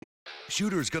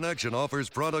Shooters Connection offers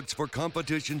products for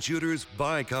competition shooters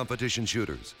by competition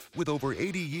shooters. With over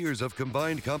 80 years of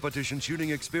combined competition shooting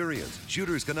experience,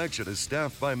 Shooters Connection is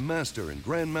staffed by master and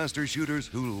grandmaster shooters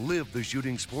who live the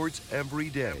shooting sports every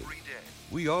day.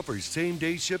 We offer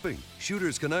same-day shipping.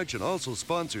 Shooters Connection also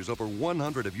sponsors over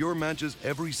 100 of your matches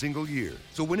every single year.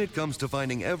 So when it comes to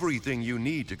finding everything you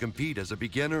need to compete as a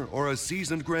beginner or a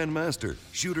seasoned grandmaster,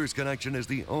 Shooters Connection is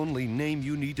the only name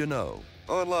you need to know.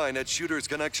 Online at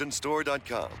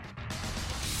shootersconnectionstore.com.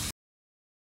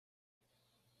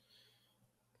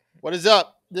 What is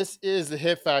up? This is the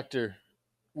Hit Factor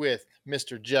with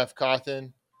Mr. Jeff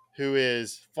Cawthon, who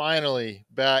is finally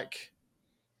back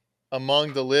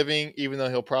among the living, even though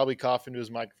he'll probably cough into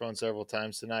his microphone several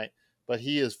times tonight. But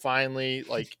he is finally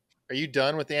like, are you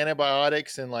done with the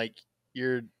antibiotics and like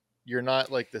you're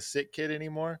not like the sick kid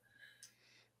anymore?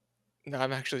 No,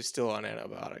 I'm actually still on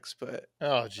antibiotics, but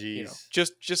oh geez,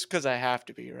 just because I have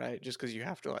to be, right? Just because you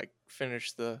have to like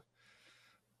finish the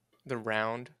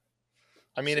round.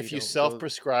 I mean, so if you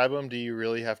self-prescribe them, do you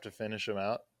really have to finish them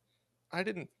out? I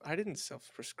didn't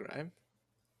self-prescribe.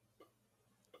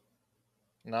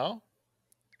 No,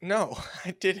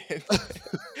 I didn't.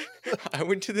 I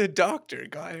went to the doctor,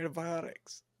 got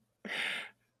antibiotics.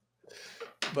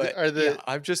 But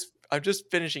I'm just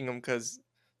finishing them because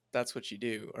that's what you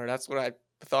do, or that's what I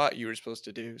thought you were supposed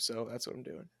to do. So that's what I'm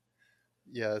doing.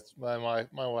 Yeah, my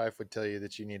wife would tell you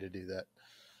that you need to do that.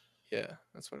 Yeah,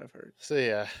 that's what I've heard. So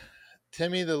yeah,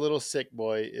 Timmy the little sick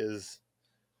boy is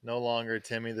no longer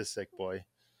Timmy the sick boy.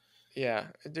 Yeah,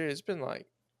 dude, it's been like,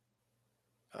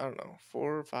 I don't know,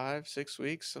 4, 5, 6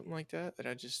 weeks, something like that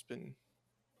I just been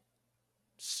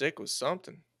sick with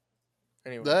something.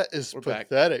 Anyway, that is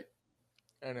pathetic.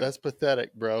 I know. That's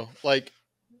pathetic, bro. Like,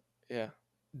 yeah.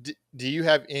 Do you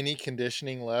have any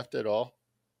conditioning left at all?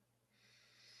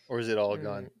 Or is it all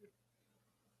gone?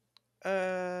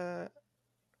 I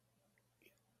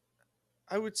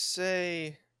would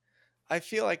say I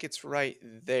feel like it's right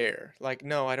there. Like,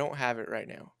 no, I don't have it right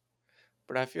now.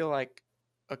 But I feel like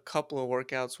a couple of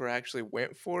workouts where I actually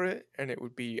went for it and I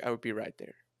would be right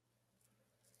there.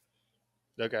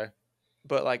 Okay.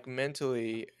 But like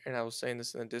mentally, and I was saying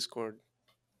this in the Discord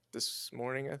this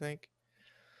morning, I think,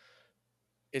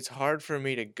 it's hard for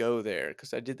me to go there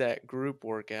because I did that group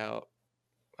workout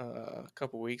a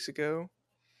couple weeks ago.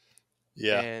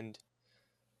 Yeah. And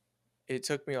it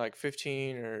took me like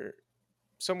 15 or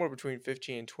somewhere between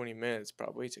 15 and 20 minutes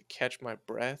probably to catch my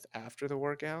breath after the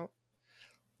workout.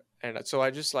 And so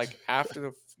I just like after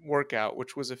the workout,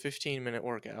 which was a 15-minute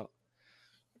workout,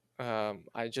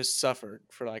 I just suffered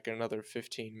for like another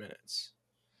 15 minutes.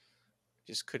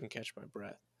 Just couldn't catch my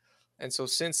breath. And so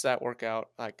since that workout,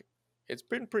 like it's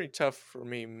been pretty tough for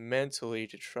me mentally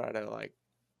to try to like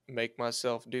make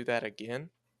myself do that again.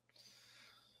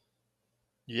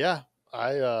 Yeah,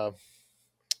 I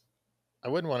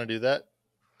wouldn't want to do that.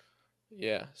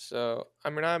 Yeah, so I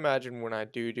mean, I imagine when I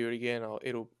do it again,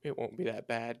 it won't be that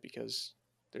bad because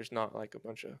there's not like a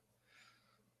bunch of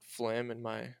phlegm in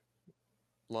my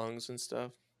lungs and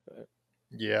stuff. But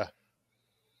yeah.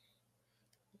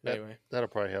 Anyway, that'll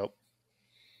probably help.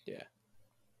 Yeah.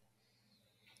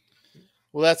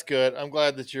 Well, that's good. I'm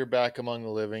glad that you're back among the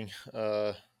living.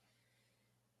 For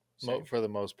the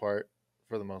most part.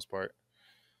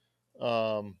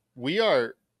 We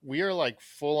are like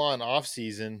full on off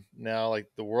season now. Like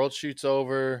the World Shoot's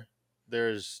over.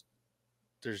 There's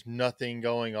nothing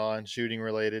going on shooting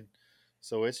related,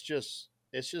 so it's just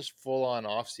full on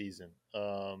off season.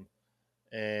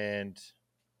 And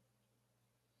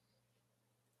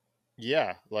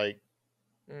yeah, like.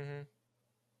 Mm-hmm.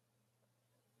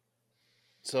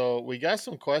 So we got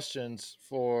some questions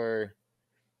for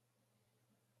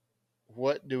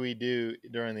what do we do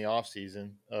during the off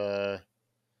season.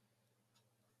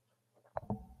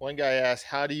 One guy asked,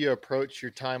 how do you approach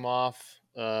your time off?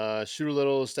 Shoot a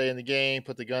little, stay in the game,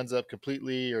 put the guns up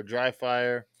completely, or dry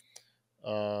fire?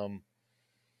 I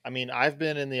mean, I've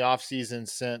been in the off season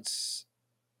since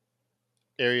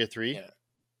Area 3.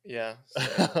 Yeah.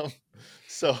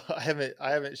 So I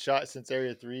haven't shot since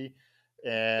Area 3,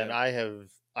 and yeah.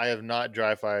 I have not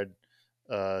dry fired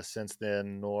since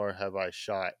then, nor have I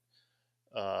shot.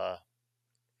 I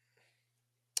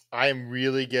am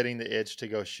really getting the itch to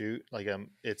go shoot. Like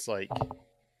it's like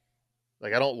I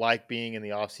don't like being in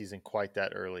the off season quite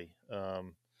that early.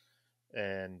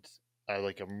 And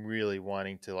I'm really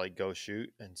wanting to like go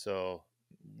shoot. And so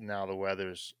now the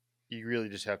weather's, you really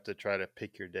just have to try to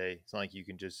pick your day. It's not like you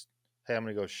can just, hey, I'm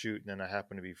going to go shoot. And then I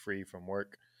happen to be free from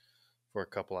work for a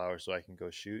couple hours so I can go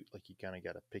shoot. Like you kind of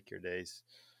got to pick your days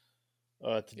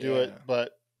to do it.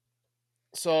 But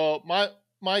so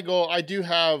my goal, I do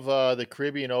have the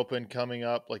Caribbean Open coming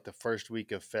up like the first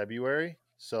week of February.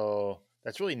 So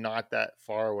that's really not that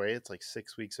far away. It's like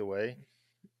 6 weeks away.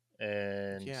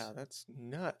 And Yeah, that's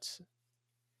nuts.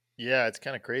 yeah, it's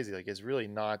kind of crazy. Like it's really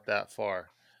not that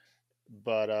far.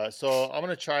 But so I'm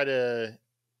gonna try to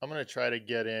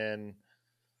get in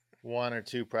 1 or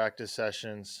 2 practice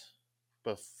sessions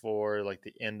before like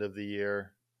the end of the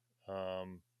year.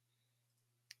 Um,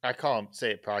 I call them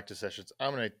say it practice sessions.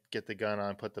 I'm gonna get the gun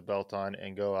on, put the belt on,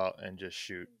 and go out and just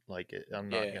shoot. Like I'm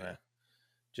not Yeah. gonna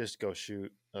just go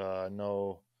shoot.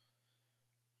 No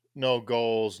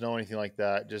goals, no anything like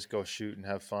that. Just go shoot and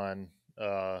have fun.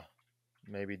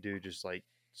 Maybe do just like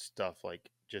stuff like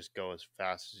just go as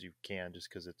fast as you can, just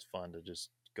because it's fun to just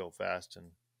go fast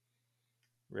and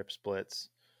rip splits.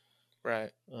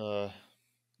 Right. Uh,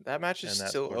 That match is and that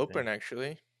still sort of thing. open,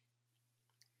 actually.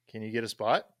 Can you get a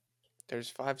spot? There's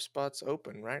 5 spots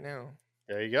open right now.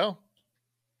 There you go.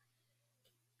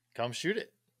 Come shoot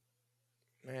it.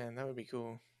 Man, that would be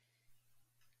cool.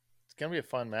 It's gonna be a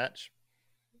fun match.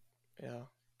 Yeah.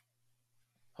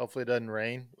 Hopefully it doesn't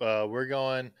rain. We're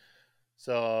going.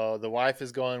 So the wife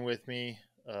is going with me.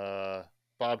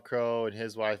 Bob Crow and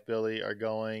his wife Billy are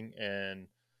going, and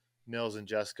Nils and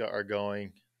Jessica are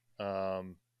going.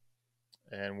 And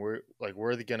we're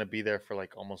going to be there for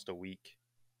like almost a week.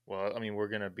 Well, I mean, we're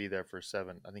going to be there for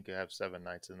 7. I think we have 7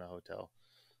 nights in the hotel.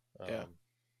 Yeah.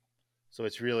 So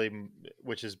it's really,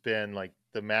 which has been like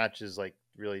the match is like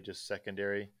really just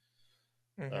secondary.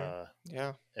 Yeah.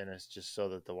 And it's just so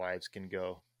that the wives can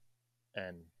go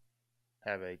and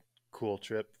have a cool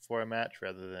trip for a match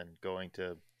rather than going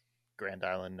to Grand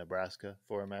Island, Nebraska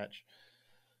for a match.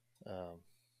 So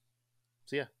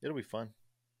yeah, it'll be fun.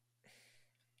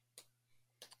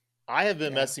 I have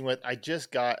been messing with. I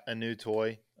just got a new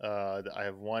toy that I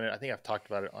have wanted. I think I've talked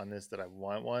about it on this that I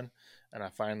want one, and I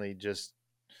finally just.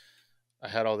 I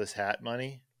had all this hat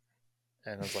money,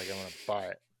 and I was like, I'm gonna buy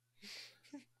it.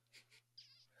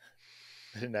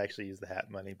 I didn't actually use the hat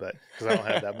money, but because I don't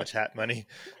have that much hat money.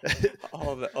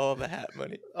 all the hat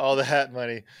money. All the hat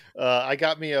money. I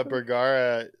got me a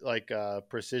Bergara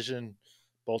precision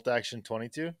bolt action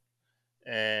 22,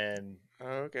 and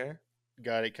Okay.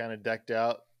 got it kind of decked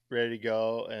out, ready to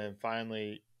go, and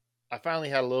I finally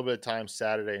had a little bit of time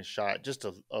Saturday and shot just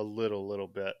a little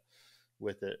bit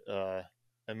with it.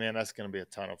 And man, that's going to be a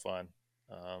ton of fun.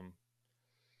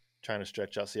 Trying to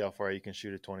stretch out, see how far you can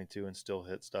shoot a 22 and still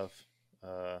hit stuff.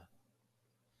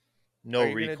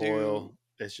 No recoil.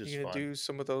 It's just you fun. gonna do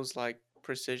some of those like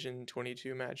precision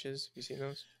 22 matches? Have you seen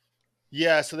those?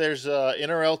 Yeah, so there's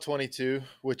NRL 22,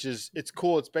 which it's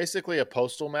cool. It's basically a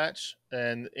postal match,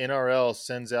 and NRL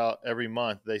sends out every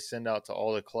month. They send out to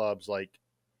all the clubs like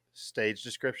stage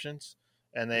descriptions,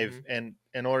 and and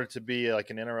in order to be like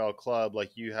an NRL club,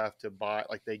 like you have to buy,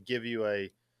 like they give you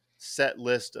a set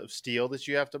list of steel that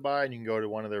you have to buy, and you can go to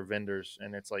one of their vendors,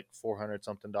 and it's like $400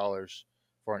 something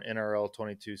for an NRL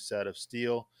 22 set of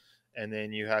steel, and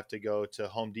then you have to go to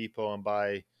Home Depot and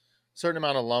buy certain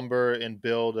amount of lumber and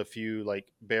build a few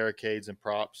like barricades and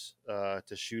props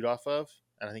to shoot off of.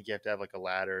 And I think you have to have like a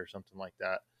ladder or something like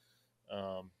that.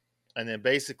 And then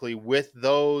basically with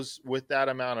that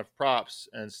amount of props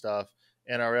and stuff,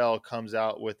 NRL comes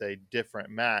out with a different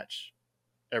match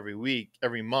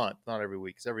every month, not every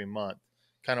week, it's every month,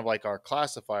 kind of like our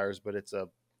classifiers, but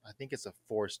I think it's a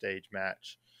 4-stage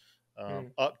match,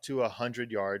 up to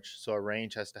 100 yards. So a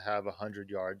range has to have 100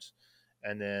 yards,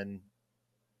 and then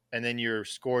your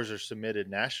scores are submitted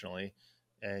nationally,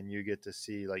 and you get to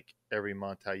see like every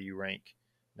month how you rank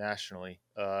nationally.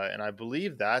 And I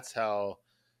believe that's how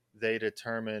they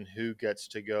determine who gets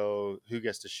to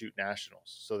shoot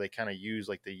nationals. So they kind of use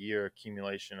like the year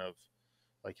accumulation of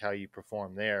like how you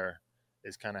perform there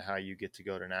is kind of how you get to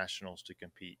go to nationals to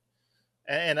compete.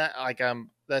 And I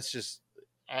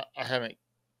haven't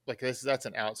like that's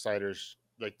an outsider's,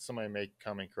 like somebody may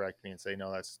come and correct me and say,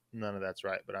 no, none of that's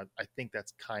right. But I think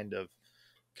that's kind of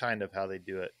how they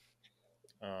do it.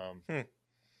 So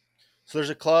there's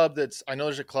a club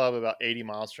about 80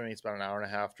 miles from me. It's about an hour and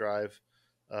a half drive,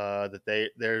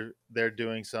 that they're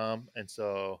doing some. And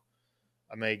so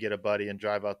I may get a buddy and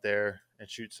drive out there and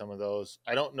shoot some of those.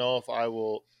 I don't know if I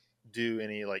will do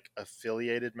any like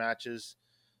affiliated matches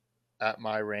at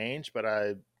my range, but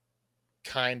I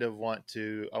kind of want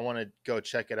to go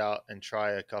check it out and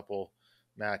try a couple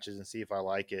matches and see if I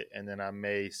like it. And then I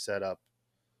may set up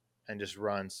and just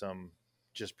run some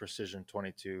just precision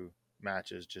 22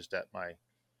 matches just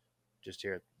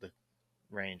here at the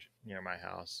range near my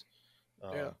house.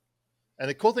 And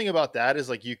the cool thing about that is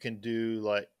like you can do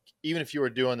like, even if you were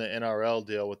doing the NRL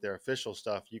deal with their official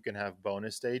stuff, you can have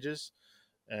bonus stages.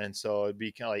 and so it'd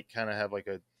be kind of have like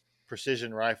a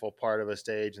precision rifle part of a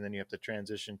stage, and then you have to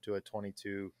transition to a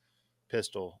 22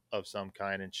 pistol of some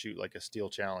kind and shoot like a steel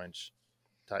challenge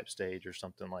type stage or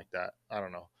something like that. I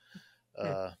don't know.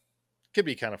 Hmm. Could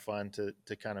be kind of fun to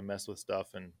kind of mess with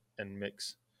stuff and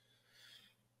mix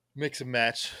and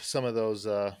match some of those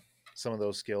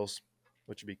skills,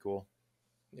 which would be cool.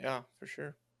 Yeah, for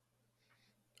sure.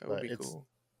 That would But be cool.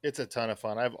 it's a ton of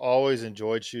fun. I've always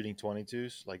enjoyed shooting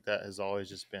 22s. Like that has always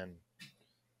just been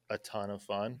a ton of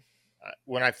fun.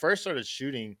 When I first started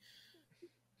shooting,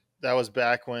 that was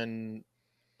back when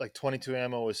like 22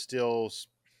 ammo was still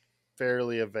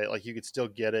fairly available. Like you could still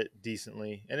get it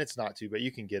decently, and it's not too bad.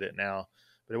 You can get it now,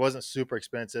 but it wasn't super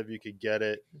expensive. You could get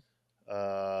it.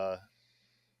 Uh,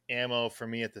 Ammo for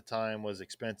me at the time was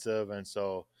expensive, and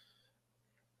so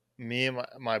me and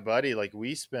my buddy, like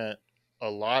we spent a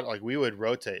lot. Like we would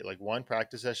rotate. Like one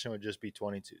practice session would just be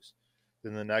 22s.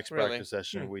 Then the next Really? practice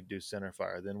session we'd do center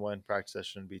fire. Then one practice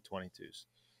session would be 22s.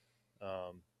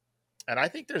 And I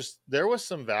think there was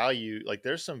some value. Like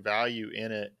there's some value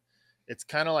in it. It's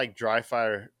kind of like dry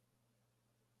fire.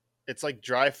 It's like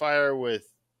dry fire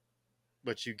with,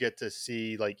 but you get to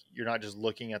see, like you're not just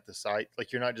looking at the site.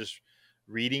 Like you're not just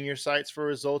reading your sites for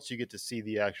results. You get to see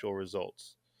the actual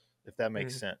results, if that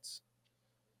makes Mhm. sense.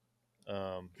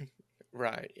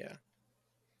 Right. Yeah.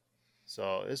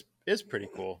 So it's pretty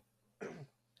cool.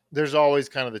 There's always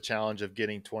kind of the challenge of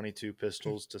getting 22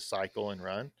 pistols to cycle and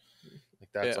run.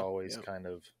 Like that's Yeah. always Yeah.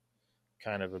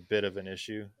 kind of a bit of an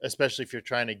issue, especially if you're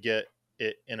trying to get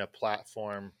it in a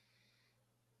platform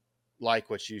like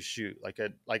what you shoot. Like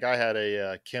I had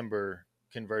a Kimber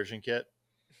conversion kit,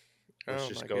 which Oh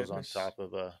just my goes on goodness. top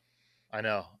of a. I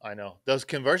know. Those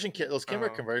Kimber Oh.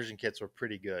 conversion kits were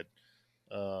pretty good,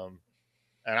 and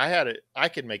I had it. I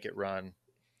could make it run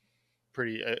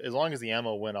pretty as long as the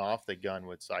ammo went off, the gun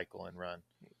would cycle and run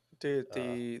Dude, the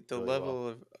really well.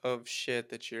 level of shit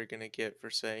that you're gonna get for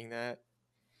saying that,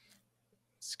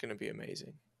 it's gonna be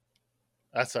amazing.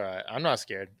 That's all right. I'm not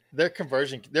scared. Their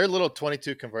little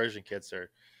 22 conversion kits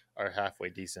are halfway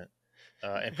decent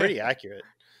and pretty accurate.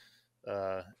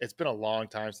 It's been a long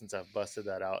time since I've busted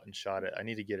that out and shot it. I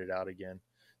need to get it out again.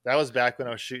 That was back when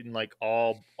I was shooting like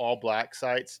all black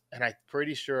sights, and I'm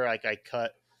pretty sure like I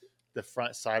cut the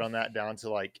front sight on that down to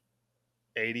like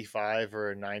 85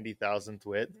 or 90 thousandth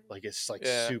width. Like it's like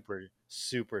Yeah.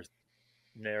 super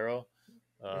narrow,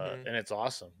 Hmm. and it's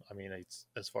awesome. I mean, it's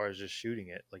as far as just shooting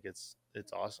it, like it's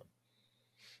awesome.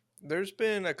 There's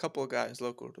been a couple of guys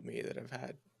local to me that have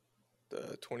had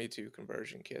the 22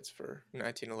 conversion kits for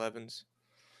 1911s.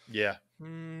 Yeah.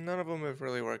 None of them have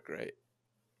really worked great.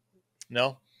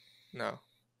 No. No.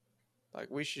 Like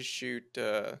we should shoot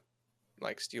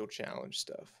like steel challenge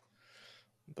stuff.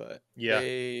 But Yeah.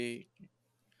 it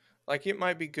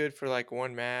might be good for like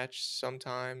one match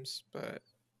sometimes, but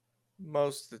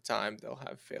most of the time they'll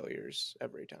have failures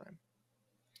every time.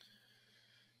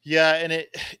 Yeah, and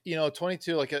it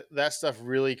 22 like that stuff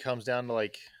really comes down to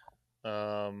like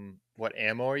what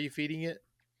ammo are you feeding it?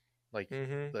 Like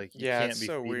Mm-hmm. like Yeah, it's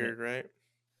so weird, right?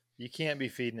 you can't be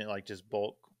feeding it like just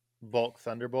bulk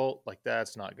Thunderbolt. Like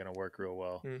that's not going to work real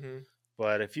well. Mm-hmm.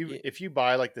 But Yeah. if you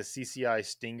buy like the CCI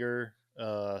Stinger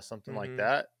something like Mm-hmm.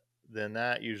 that, then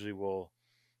that usually will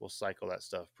cycle that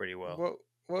stuff pretty well.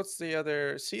 What's the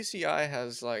other CCI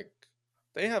has like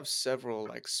they have several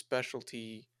like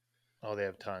specialty Oh, they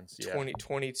have tons. Yeah.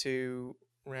 2022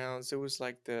 rounds. It was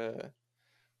like the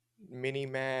mini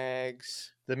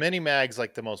mags. The Mini Mag's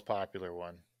like the most popular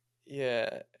one. Yeah,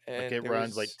 Like and it there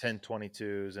runs like was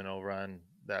 1022s and it'll run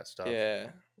that stuff yeah.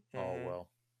 all Mm-hmm. well.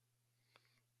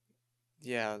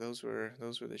 Yeah, those were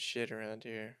the shit around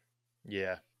here.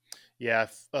 Yeah. Yeah,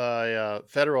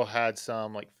 Federal had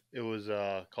some like it was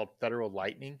called Federal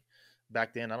Lightning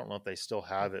back then. I don't know if they still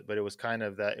have it, but it was kind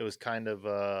of that. It was kind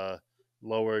of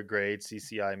lower grade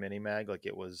CCI mini mag. Like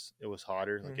it was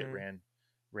hotter. Like it Mm-hmm.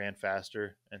 ran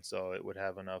faster, and so it would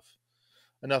have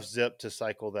enough zip to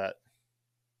cycle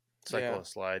Yeah, a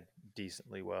slide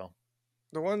decently well.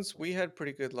 the ones we had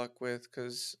pretty good luck with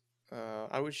because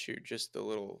I would shoot just the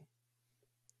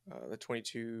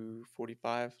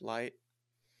 2245 light,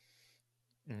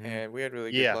 Hmm. and we had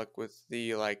really good Yeah, luck with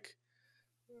the like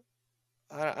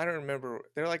I don't remember.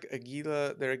 They're like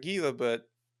Aguila. They're Aguila, but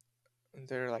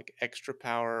they're like extra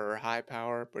power or high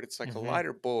power. But it's like a hmm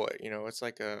lighter bullet. You know, it's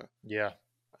like yeah,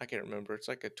 I can't remember. It's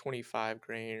like a 25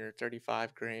 grain or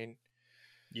 35 grain.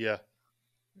 yeah,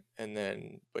 And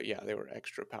then, but yeah, they were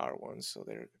extra power ones. So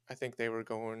I think they were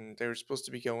supposed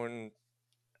to be going,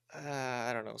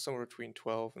 I don't know, somewhere between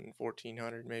 12 and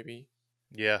 1400 maybe,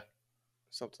 yeah.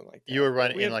 something like You that. were But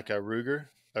running we in had like a Ruger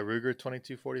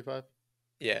 2245.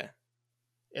 Yeah.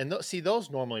 And see, those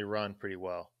normally run pretty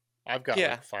well. I've got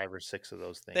Yeah, like 5 or 6 of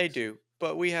those they things. do.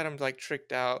 But we had them like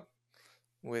tricked out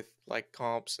with like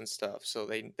comps and stuff, so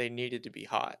they needed to be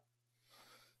hot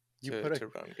You to put a to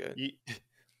run good. you,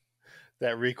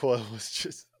 that recoil Dude,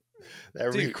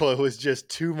 was just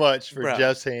too much for bro,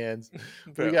 Jeff's hands.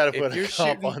 We bro, got to put a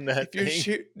comp on that if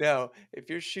you're thing. if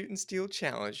you're shooting Steel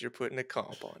Challenge, you're putting a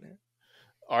comp on it.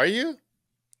 Are you?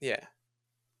 Yeah.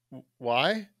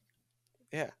 Why?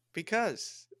 Yeah,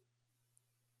 because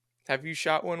have you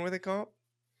shot one with a comp?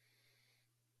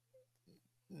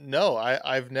 No,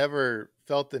 I've never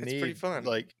felt the It's pretty need fun.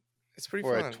 like It's pretty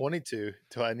for a fun. 22.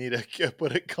 Do I need to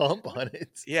put a comp on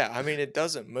it? Yeah, I mean it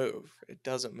doesn't move. It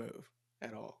doesn't move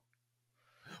at all.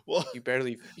 Well, You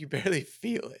barely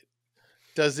feel it.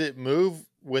 does it move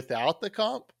without the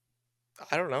comp?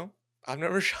 I don't know. I've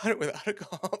never shot it without a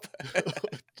comp. Oh,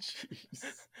 jeez.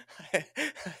 I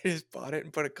just bought it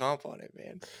and put a comp on it,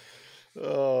 man.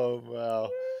 Oh wow,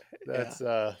 that's And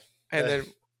that then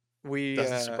we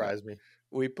doesn't surprise me.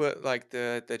 we put like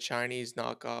the Chinese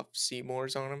knockoff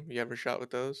Seymours on them. You ever shot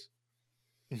with those?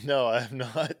 No, I have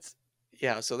not.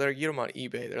 Yeah, so you get them on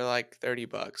eBay. They're like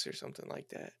 $30 or something like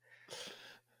that.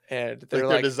 And Like they're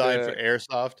they're designed for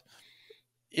airsoft.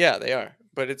 yeah, they are.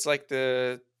 But it's like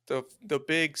the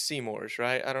big Seymours,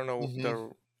 right? I don't know Hmm. the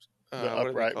The what are they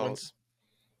upright called? ones.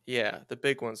 Yeah, the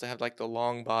big ones that have like the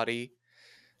long body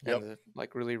and Yep. the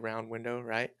like really round window,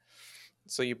 right?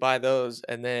 So you buy those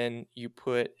and then you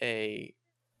put a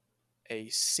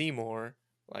Seymour,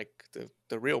 like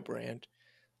the real brand,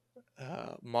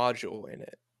 module in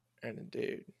it. And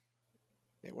dude,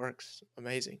 it works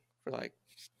amazing for like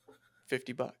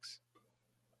 $50.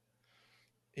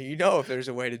 You know, if there's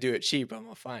a way to do it cheap, I'm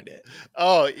gonna find it.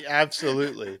 Oh,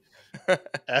 absolutely,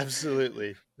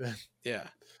 absolutely. Yeah.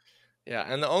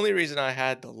 Yeah. And the only reason I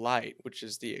had the light, which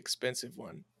is the expensive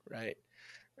one, right,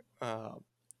 uh,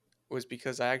 was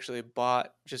because I actually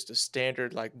bought just a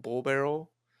standard like bull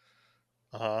barrel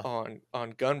Uh-huh.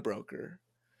 on Gunbroker,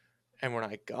 and when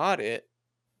I got it,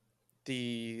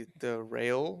 the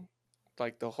rail,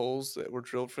 like the holes that were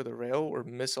drilled for the rail, were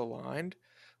misaligned,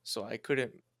 so I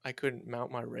couldn't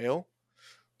mount my rail.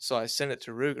 So I sent it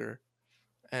to Ruger,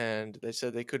 and they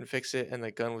said they couldn't fix it, and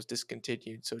the gun was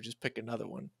discontinued. So just pick another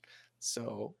one.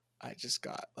 So I just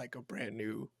got like a brand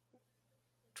new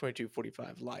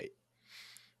 2245 light.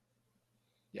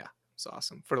 Yeah, it's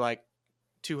awesome for like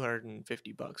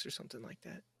 $250 or something like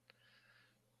that.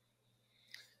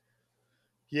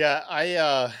 Yeah,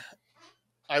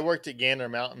 I worked at Gander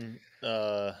Mountain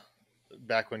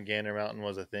back when Gander Mountain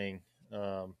was a thing,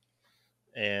 and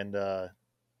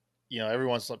every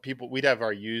once in a while, people we'd have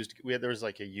our there was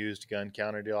like a used gun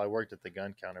counter deal. I worked at the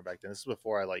gun counter back then. This is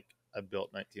before I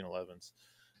built 1911s,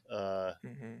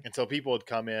 and so people would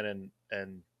come in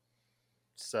and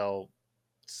sell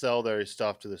their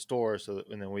stuff to the store,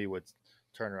 and then we would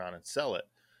turn around and sell it.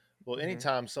 Well,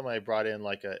 anytime somebody brought in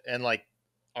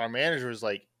our manager was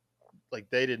like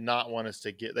they did not want us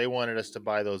they wanted us to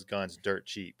buy those guns dirt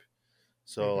cheap.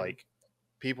 So like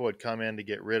people would come in to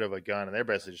get rid of a gun and they're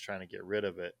basically just trying to get rid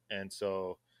of it. And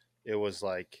so it was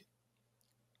like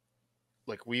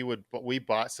we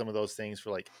bought some of those things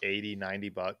for like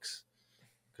 $80-$90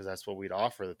 because that's what we'd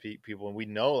offer the people. And we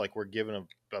know like we're giving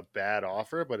a bad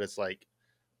offer, but it's like,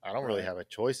 I don't really have a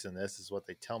choice in this. This is what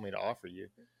they tell me to offer you.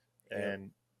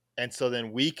 And so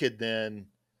then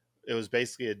it was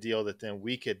basically a deal that then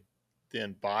we could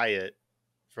then buy it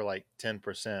for like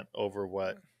 10% over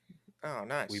what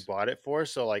we bought it for.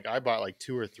 So like I bought like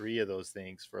 2 or 3 of those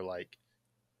things for like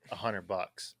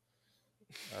 $100.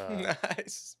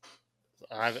 Nice.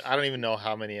 I don't even know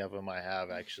how many of them I have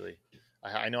actually.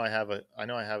 I know I have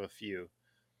a few,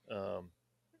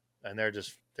 and they're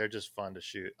just fun to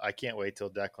shoot. I can't wait till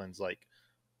Declan's like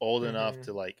old enough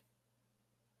to like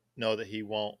know that he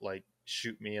won't like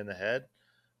shoot me in the head.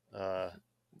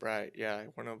 Right. Yeah. I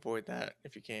want to avoid that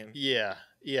if you can. Yeah.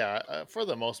 For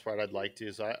the most part, I'd like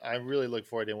to. So I really look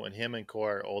forward to when him and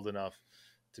Cora are old enough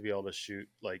to be able to shoot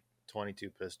like 22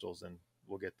 pistols, and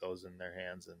we'll get those in their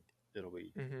hands, and it'll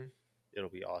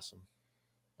be awesome.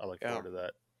 I look forward to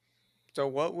that. So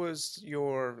what was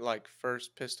your like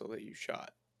first pistol that you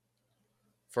shot?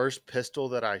 First pistol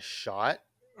that I shot?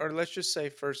 Or let's just say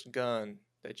first gun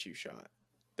that you shot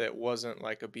that wasn't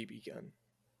like a BB gun.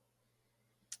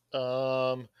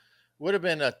 Would have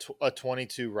been a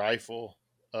 22 rifle.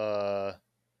 My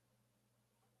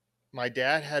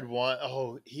dad had one.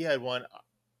 Oh, he had one.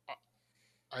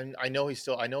 I know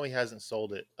he hasn't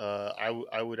sold it.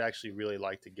 I would actually really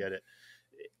like to get it.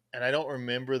 And I don't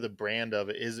remember the brand of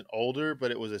it. It isn't older, but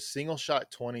it was a single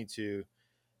shot 22,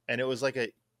 and it was like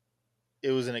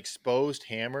it was an exposed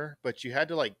hammer, but you had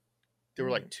to like there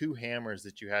were like Mm. two hammers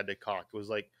that you had to cock. It was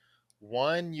like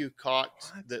one you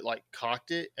cocked What? that like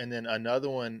cocked it, and then another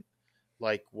one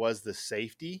like was the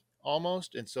safety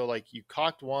almost. And so like you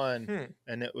cocked one, Hmm.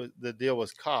 and it was the deal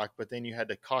was cocked, but then you had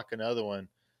to cock another one.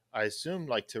 I assumed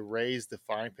like to raise the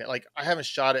firing pin. Like I haven't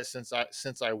shot it since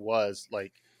I was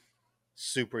like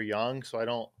super young, so I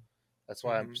don't. That's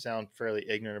why I Mm-hmm. sound fairly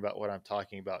ignorant about what I'm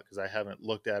talking about because I haven't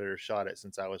looked at it or shot it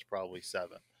since I was probably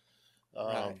 7.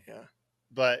 Right. Um, Yeah.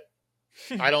 but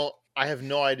I don't. I have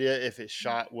no idea if it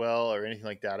shot well or anything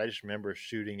like that. I just remember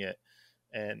shooting it,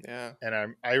 and Yeah.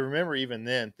 I remember even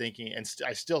then thinking, and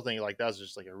I still think like that was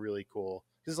just like a really cool.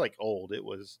 This is like old. It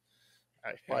was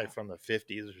probably Yeah. from the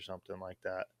 50s or something like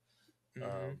that. Mm-hmm.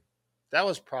 Um, that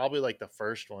was probably like the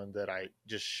first one that I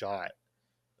just shot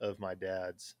of my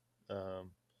dad's.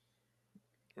 Um,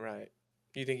 Right.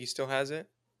 You think he still has it?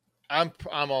 I'm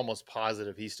almost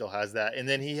positive he still has that. And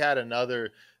then he had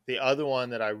the other one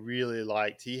that I really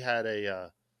liked. He had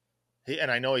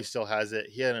and I know he still has it.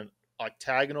 He had an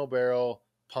octagonal barrel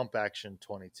pump action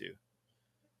 22.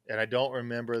 And I don't Oh,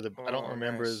 remember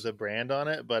nice. the brand on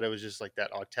it, but it was just like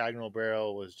that octagonal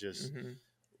barrel was just Mm-hmm.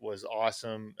 was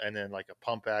awesome. And then like a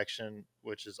pump action,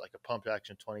 which is like a pump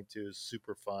action 22 is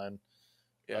super fun.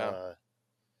 Yeah. Uh,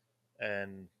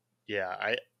 and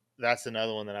yeah, that's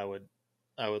another one that I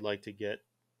would like to get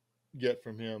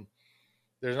from him.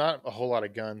 There's not a whole lot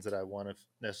of guns that I want to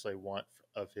necessarily want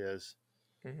of his,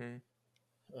 Mm-hmm.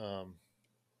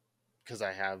 because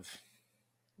I have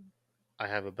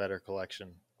a better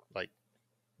collection. Like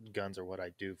guns are what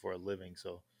I do for a living,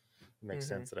 so it makes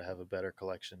Mm-hmm. sense that I have a better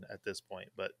collection at this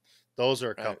point. But those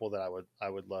are a Right. couple that I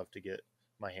would love to get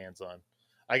my hands on.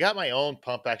 I got my own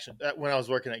pump action when I was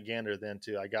working at Gander then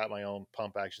too. I got my own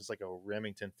pump action. It's like a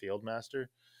Remington Fieldmaster.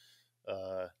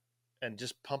 Uh, and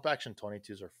just pump action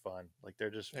 22s are fun. Like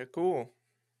They're cool.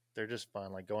 they're just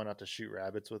fun. Like going out to shoot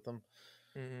rabbits with them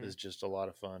Mm-hmm. is just a lot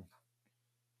of fun.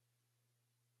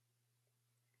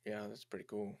 Yeah, that's pretty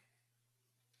cool.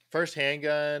 First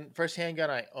handgun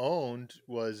I owned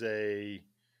was a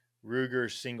Ruger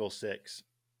single six.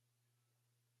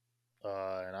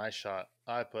 And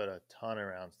I put a ton of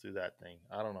rounds through that thing.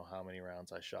 I don't know how many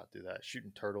rounds I shot through that,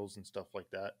 shooting turtles and stuff like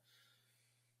that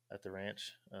at the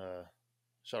ranch.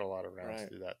 Shot a lot of rounds Right.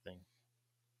 through that thing.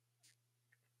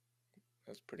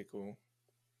 That's pretty cool.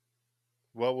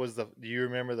 Do you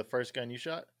remember the first gun you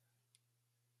shot?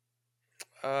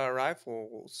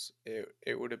 Rifles.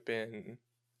 It would have been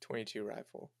 22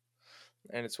 rifle,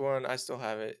 and it's one I still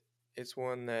have it. It's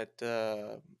one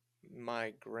that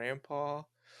my grandpa.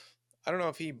 I don't know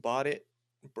if he bought it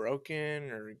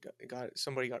broken or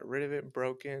somebody got rid of it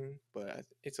broken, but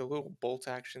it's a little bolt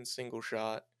action single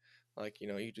shot. Like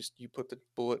you put the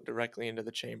bullet directly into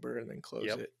the chamber and then close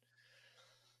Yep. it.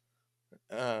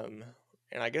 Um,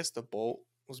 and I guess the bolt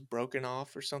was broken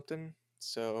off or something.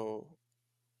 So,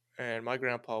 and my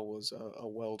grandpa was a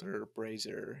welder,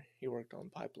 brazier. He worked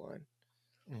on pipeline.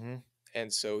 Mm-hmm.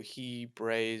 And so he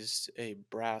brazed a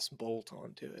brass bolt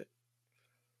onto it.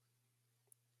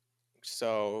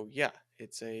 So yeah,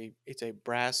 it's a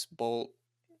brass bolt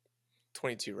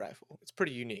 22 rifle. It's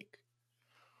pretty unique.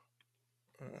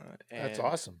 That's And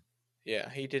awesome. yeah,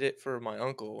 he did it for my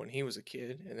uncle when he was a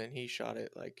kid, and then he shot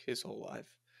it like his whole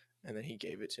life, and then he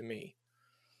gave it to me.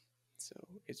 So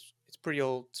it's pretty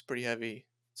old. It's pretty heavy.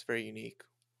 It's very unique.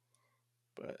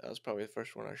 But that was probably the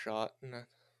first one I shot, and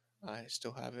I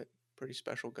still have it. Pretty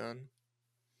special gun.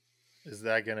 Is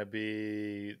that going to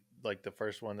be like the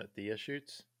first one that Thea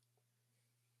shoots?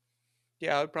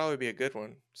 Yeah, it would probably be a good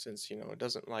one since it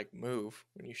doesn't like move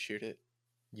when you shoot it.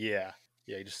 Yeah.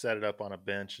 Yeah, you just set it up on a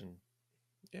bench and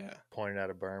Yeah. point it at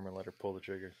a berm and let her pull the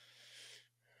trigger.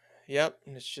 Yep,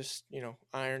 and it's just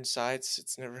iron sights.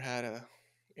 It's never had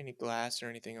any glass or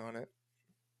anything on it,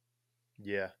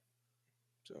 Yeah.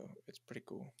 so it's pretty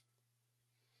cool.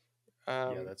 Yeah,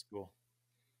 Um, that's cool.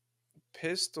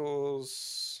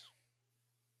 Pistols,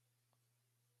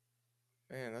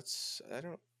 man, that's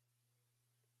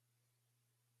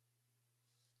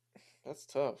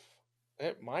tough.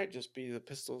 It might just be the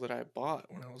pistol that I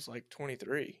bought when I was like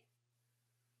 23.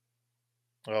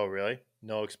 Oh, really?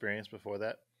 No experience before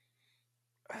that?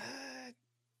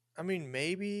 I mean,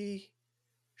 maybe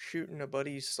shooting a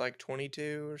buddy's like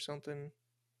 22 or something,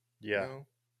 you Yeah. know,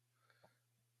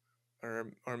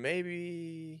 or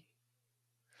maybe,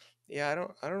 yeah,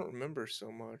 I don't remember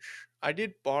so much. I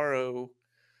did borrow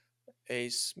a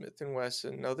Smith and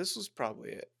Wesson. No, this was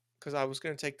probably it because I was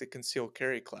going to take the concealed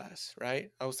carry class,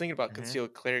 right? I was thinking about Mm-hmm.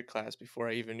 concealed carry class before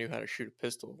I even knew how to shoot a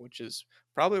pistol, which is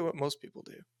probably what most people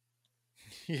do.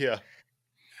 Yeah.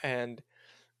 And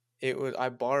I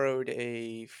borrowed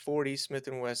a 40 Smith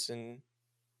and Wesson.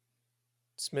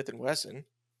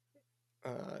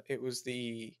 It was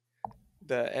the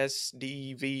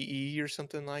SDVE or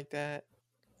something like that.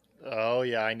 Oh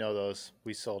yeah, I know those.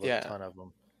 We sold a Yeah. ton of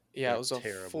them. Yeah, it They're was a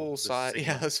terrible. full The size. Yeah, it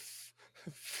Sigma. was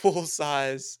full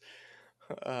size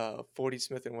 40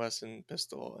 Smith and Wesson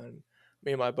pistol, and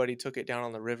me and my buddy took it down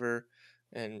on the river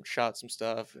and shot some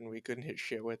stuff, and we couldn't hit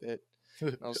shit with it.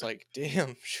 And I was like,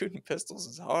 "Damn, shooting pistols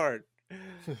is hard."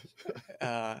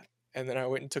 Uh, and then I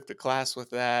went and took the class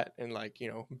with that, and like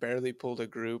barely pulled a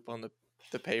group on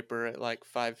the paper at like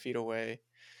 5 feet away,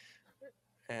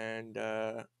 and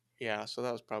yeah, so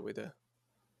that was probably the.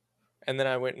 And then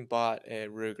I went and bought a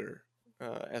Ruger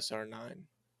SR9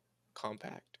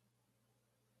 compact.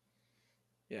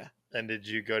 Yeah. And did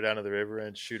you go down to the river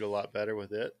and shoot a lot better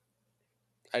with it?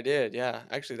 I did, yeah.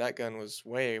 Actually, that gun was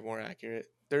way more accurate.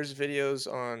 There's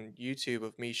videos on YouTube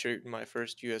of me shooting my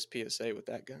first USPSA with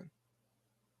that gun.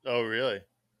 Oh, really?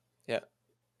 Yeah.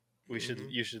 You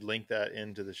should link that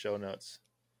into the show notes.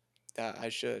 That I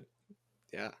should.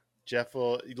 Yeah. Jeff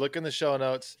will look in the show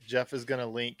notes. Jeff is going to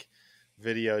link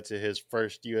video to his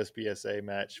first USPSA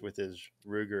match with his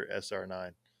Ruger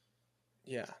SR9.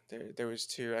 Yeah, there was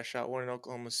two. I shot one in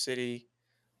Oklahoma City,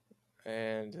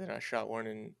 and then I shot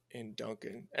one in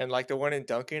Duncan. And like the one in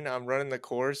Duncan, I'm running the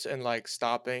course and like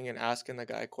stopping and asking the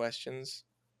guy questions,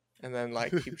 and then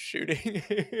like keep shooting.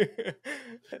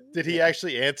 Did he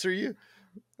actually answer you?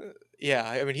 Yeah,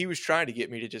 I mean he was trying to get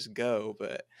me to just go,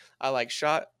 but I like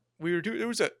shot. We were doing. There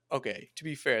was to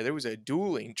be fair, there was a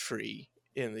dueling tree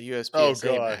in the Oh USPSA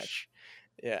gosh. match.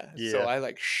 Yeah, so Yeah. I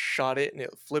like shot it and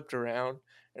it flipped around,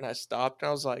 and I stopped and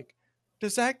I was like,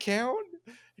 "Does that count?"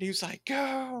 And he was like,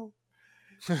 "Go."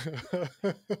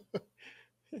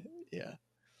 Yeah.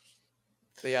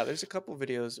 But yeah, there's a couple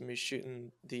videos of me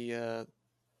shooting the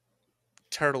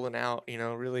turtling out,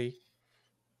 really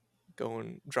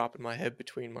dropping my head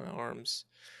between my arms.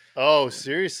 Oh,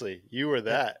 seriously? You were Yeah.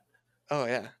 that? Oh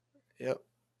yeah. Yep.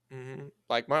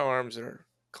 Like my arms are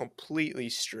completely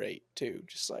straight too,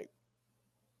 just like.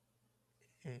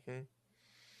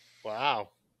 Wow.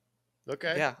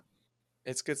 Okay. Yeah,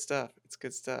 it's good stuff. It's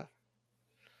good stuff.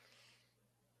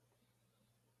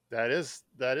 That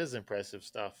is impressive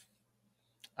stuff.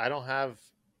 I don't have.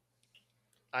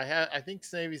 I think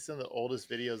maybe some of the oldest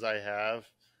videos I have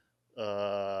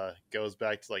goes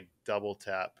back to like double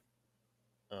tap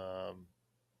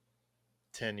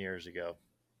 10 years ago.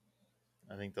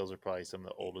 I think those are probably some of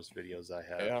the oldest videos I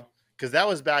have. Yeah. Because that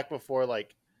was back before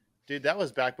that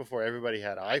was back before everybody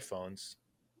had iPhones.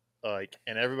 And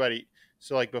everybody,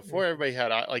 so like before everybody had,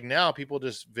 like now people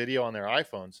just video on their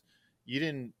iPhones. You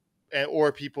didn't,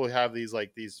 or people have these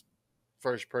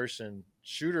first person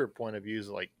shooter point of views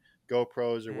like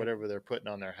GoPros or whatever they're putting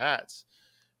on their hats.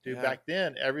 Dude, Yeah. back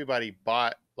then everybody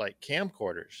bought like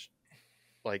camcorders,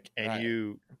 and Right.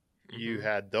 you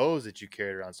had those that you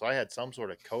carried around. So I had some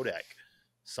sort of Kodak,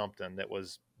 something that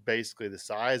was basically the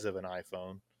size of an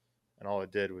iPhone, and all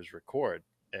it did was record.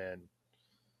 And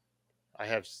I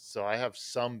have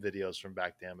some videos from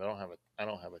back then, but I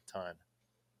don't have a ton.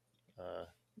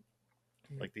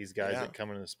 Like these guys that come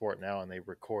into the sport now and they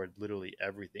record literally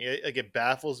everything. It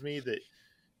baffles me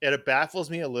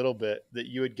a little bit that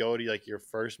you would go to like your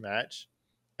first match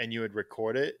and you would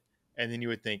record it and then you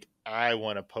would think, I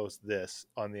want to post this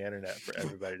on the internet for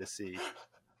everybody to see.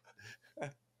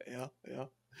 Yeah.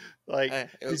 Like,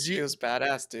 it was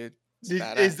badass, dude.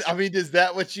 Is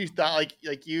that what you thought?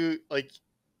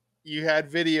 You had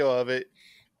video of it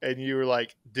and you were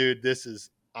like, dude,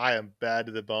 I am bad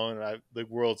to the bone, and the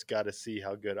world's got to see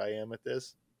how good I am at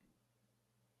this.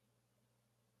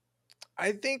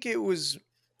 I think it was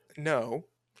no.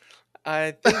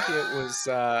 I think it was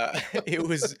it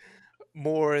was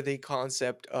more the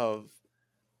concept of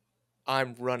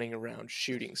I'm running around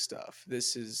shooting stuff.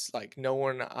 This is like no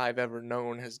one I've ever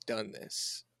known has done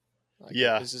this. Like,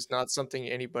 yeah, this is not something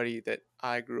anybody that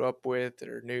I grew up with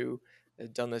or knew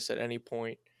had done this at any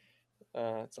point.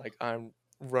 It's like I'm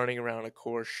running around a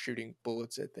course shooting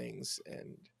bullets at things,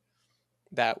 and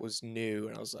that was new.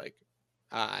 And I was like,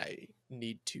 I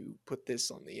need to put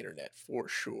this on the internet for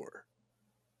sure.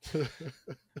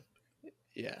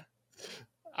 Yeah.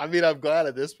 I mean, I'm glad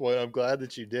at this point. I'm glad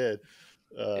that you did.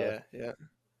 Yeah.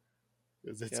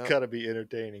 It's got to be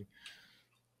entertaining.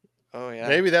 Oh yeah.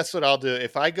 Maybe that's what I'll do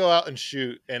if I go out and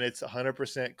shoot and it's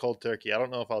 100% cold turkey. I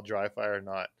don't know if I'll dry fire or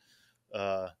not.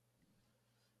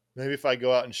 Maybe if I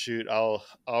go out and shoot, I'll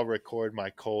record my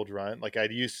cold run like I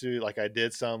used to. Like I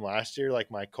did some last year,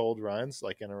 like my cold runs,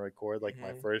 like in a record, like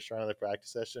my first run of the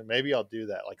practice session. Maybe I'll do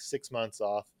that, like 6 months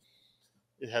off,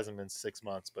 it hasn't been 6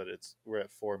 months, but we're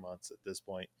at 4 months at this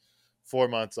point. 4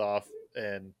 months off,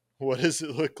 and what does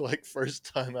it look like first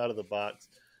time out of the box?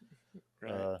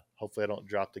 Right. Hopefully I don't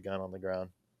drop the gun on the ground.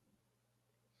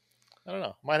 I don't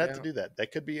know. Might have to Yeah. do that.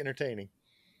 That could be entertaining.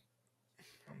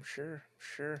 I'm sure.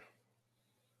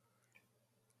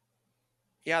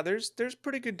 Yeah, there's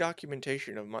pretty good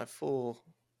documentation of my full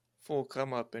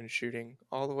come up in shooting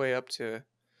all the way up to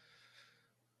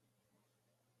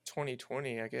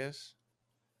 2020, I guess.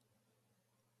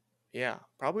 Yeah,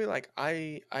 probably like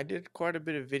I did quite a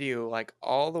bit of video like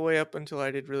all the way up until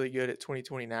I did really good at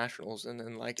 2020 nationals, and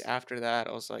then like after that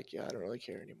I was like, yeah, I don't really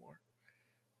care anymore.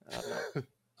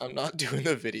 I'm not doing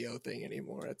the video thing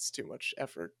anymore. It's too much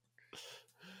effort.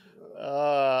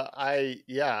 I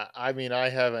mean, I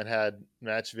haven't had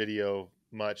match video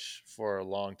much for a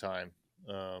long time.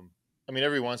 I mean,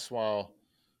 every once in a while,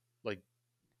 like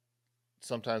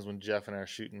sometimes when Jeff and I are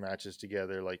shooting matches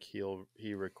together, like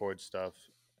he records stuff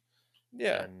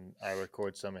Yeah. and I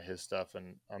record some of his stuff,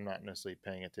 and I'm not necessarily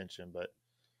paying attention, but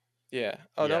Yeah.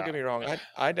 Oh, don't yeah, get me wrong.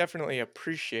 I definitely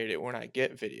appreciate it when I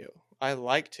get video. I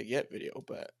like to get video,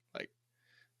 but like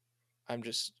I'm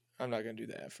not gonna do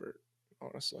the effort,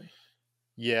 honestly.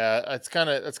 yeah, that's kind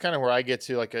of where I get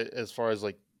to, like as far as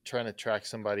like trying to track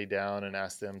somebody down and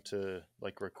ask them to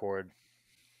like record.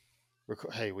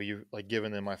 Hey, will you, like,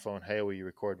 giving them my phone? Hey, will you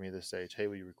record me this stage? Hey,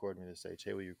 will you record me this stage?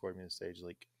 Hey, will you record me this stage?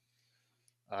 Like,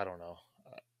 I don't know.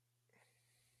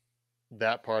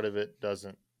 That part of it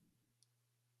doesn't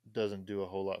do a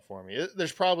whole lot for me.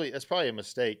 It's probably a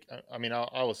mistake. I mean,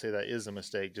 I will say that is a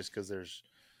mistake, just because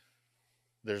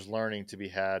there's learning to be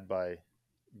had by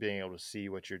being able to see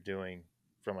what you're doing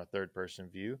from a third person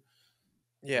view.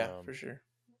 Yeah, for sure.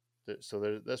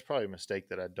 So that's probably a mistake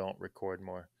that I don't record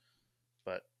more.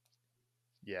 But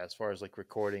yeah, as far as like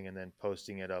recording and then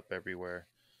posting it up everywhere,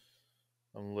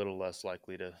 I'm a little less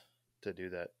likely to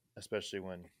do that, especially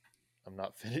when I'm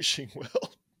not finishing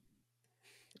well.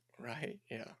 Right.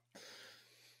 Yeah.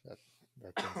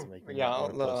 That tends to make me Yeah. not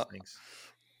want to post things.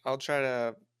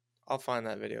 I'll find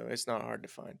that video. It's not hard to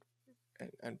find,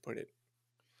 and put it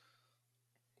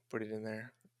in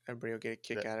there. Everybody will get a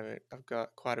kick out of it. I've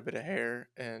got quite a bit of hair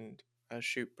and I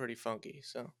shoot pretty funky,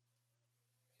 so.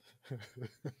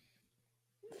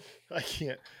 I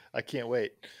can't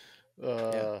wait.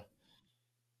 Yeah.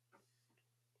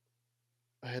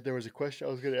 There was a question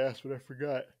I was going to ask, but I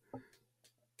forgot.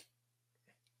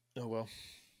 Oh well.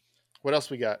 What else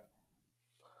we got?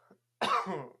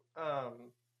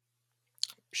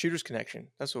 Shooters Connection.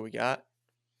 That's what we got.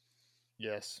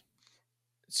 Yes.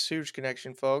 It's Shooters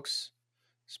Connection, folks,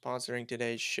 sponsoring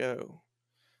today's show.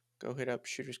 Go hit up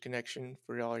Shooters Connection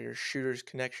for all your Shooters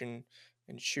Connection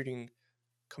and shooting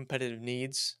competitive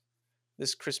needs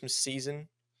this Christmas season.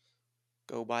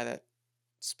 Go buy that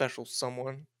special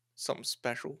something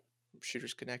special from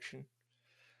Shooters Connection.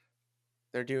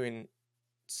 They're doing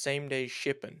same day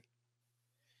shipping,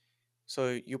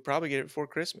 so you'll probably get it before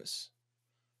Christmas.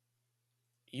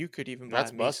 You could even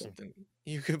buy me something.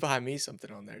 You could buy me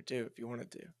something on there too if you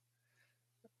wanted to.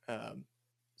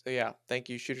 So yeah, thank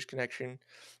you, Shooters Connection.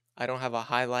 I don't have a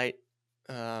highlight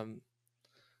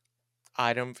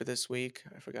item for this week.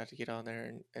 I forgot to get on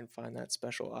there and find that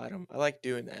special item. I like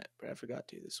doing that, but I forgot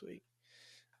to this week.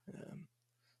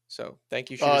 So thank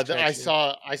you, Shooters Connection.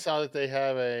 I saw that they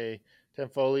have a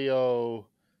Tenfolio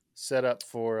set up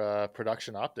for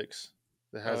production optics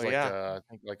that has I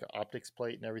think like an optics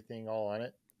plate and everything all on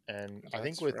it. And I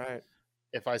think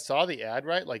if I saw the ad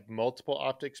right, like multiple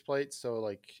optics plates, so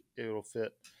like it'll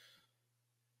fit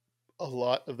a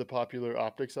lot of the popular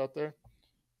optics out there.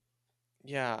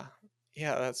 Yeah,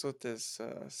 that's what this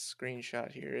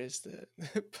screenshot here is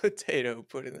that Potato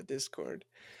put in the Discord.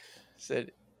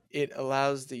 Said it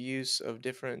allows the use of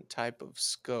different type of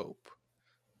scope.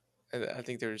 And I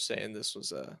think they were saying this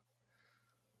was a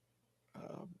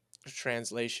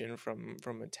translation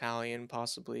from Italian,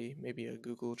 possibly, maybe a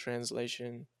Google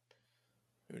translation.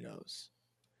 Who knows?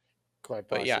 Quite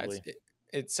possibly. But yeah,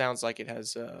 it sounds like it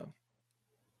has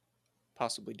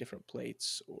possibly different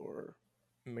plates or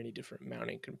many different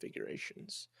mounting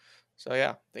configurations. So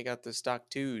yeah, they got the stock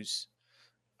 2s.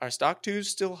 Are stock 2s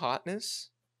still hotness?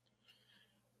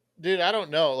 Dude, I don't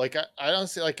know. Like I don't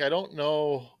see, like I don't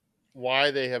know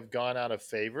why they have gone out of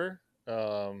favor.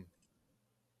 Like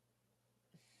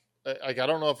I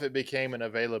don't know if it became an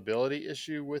availability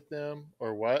issue with them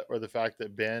or what, or the fact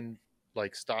that Ben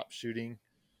like stopped shooting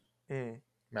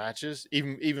matches,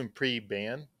 even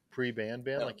pre-ban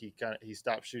Ben, like he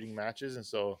stopped shooting matches, and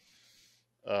so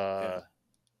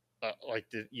like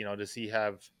did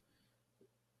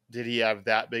he have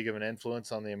that big of an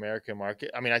influence on the American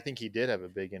market? I mean, I think he did have a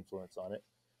big influence on it.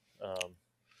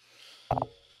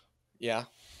 Yeah.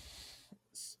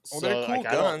 Well, they're So cool like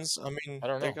guns. I I mean,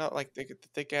 don't they know. got like they get the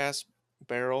thick ass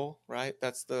barrel, right?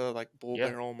 That's the like bull Yeah.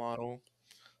 barrel model.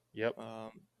 Yep.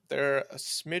 They're a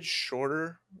smidge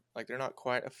shorter. Like they're not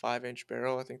quite a 5-inch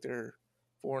barrel. I think they're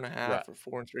 4.5 Right. or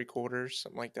 4 3/4,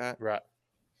 something like that. Right.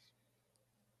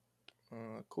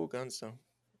 Cool guns though.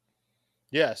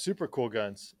 Yeah. Super cool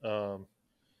guns.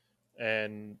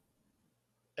 And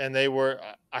they were.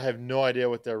 I have no idea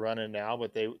what they're running now,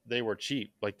 but they were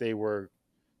cheap. Like they were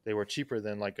cheaper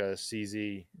than like a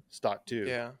CZ stock 2.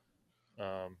 Yeah.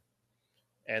 Um,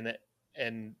 and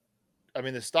I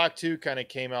mean the stock 2 kind of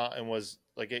came out and was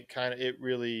like it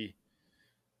really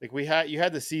like you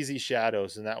had the CZ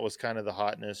shadows, and that was kind of the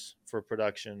hotness for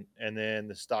production, and then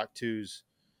the stock 2s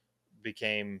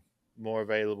became more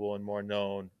available and more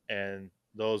known, and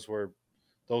those were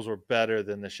better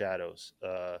than the shadows.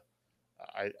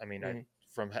 I mean, I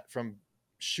Mm. from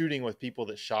shooting with people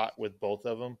that shot with both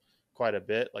of them quite a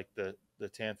bit, like the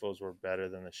Tanfos were better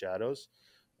than the shadows.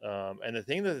 And the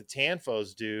thing that the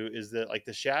Tanfos do is that like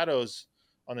the shadows,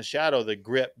 on the shadow, the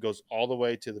grip goes all the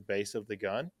way to the base of the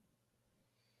gun,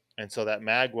 and so that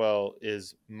magwell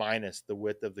is minus the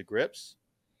width of the grips.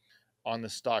 On the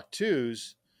stock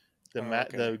 2s,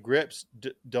 Okay. the grips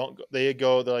don't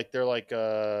go, they're like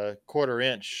a 1/4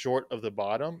 inch short of the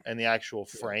bottom, and the actual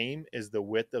frame is the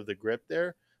width of the grip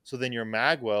there. So then your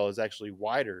magwell is actually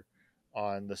wider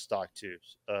on the stock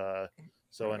 2s.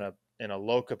 So Right. in a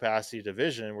low capacity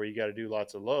division where you got to do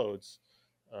lots of loads,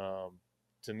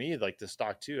 to me, like the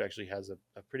stock 2 actually has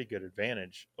a pretty good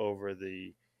advantage over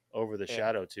the Yeah.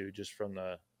 shadow 2, just from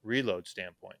the reload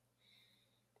standpoint.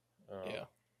 Yeah.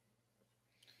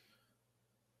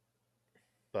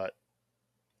 But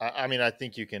I mean, I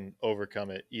think you can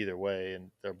overcome it either way,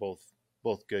 and they're both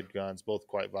good guns, both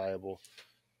quite viable.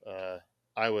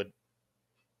 I would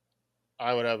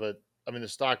have a. I mean, the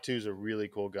stock 2 is a really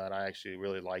cool gun. I actually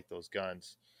really like those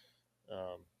guns.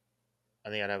 I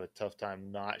think I'd have a tough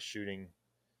time not shooting.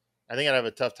 I think I'd have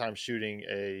a tough time shooting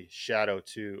a Shadow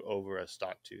 2 over a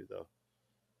stock 2 though.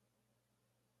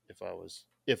 If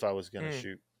I was gonna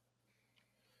shoot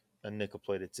a nickel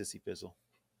plated sissy pistol.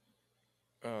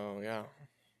 Oh yeah.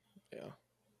 Yeah.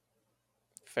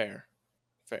 Fair.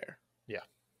 Yeah.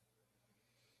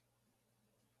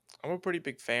 I'm a pretty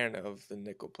big fan of the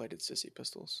nickel plated sissy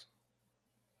pistols.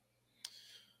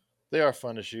 They are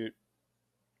fun to shoot.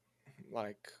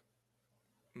 Like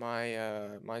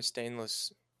my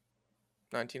stainless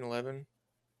 1911.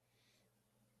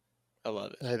 I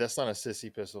love it. Hey, that's not a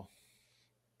sissy pistol.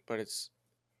 But it's,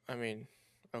 I mean,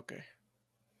 okay.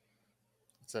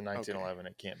 It's a 1911.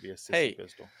 It can't be a sissy Hey,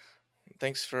 pistol.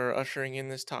 Thanks for ushering in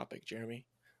this topic, Jeremy.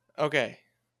 Okay.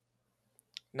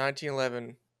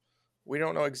 1911. We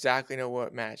don't exactly know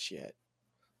what match yet,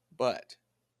 but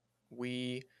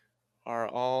we are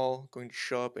all going to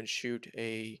show up and shoot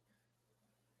a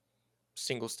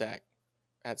single stack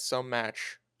at some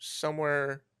match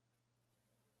somewhere,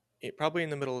 probably in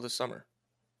the middle of the summer,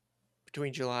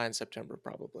 between July and September,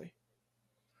 probably.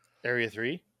 Area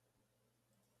 3?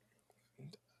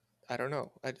 I don't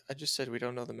know. I just said we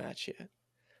don't know the match yet.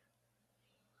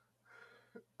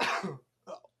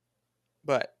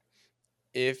 But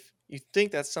if you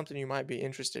think that's something you might be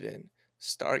interested in,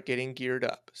 start getting geared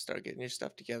up, start getting your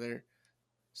stuff together,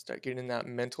 start getting in that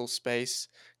mental space,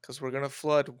 because we're going to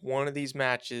flood one of these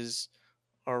matches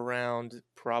around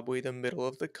probably the middle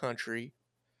of the country,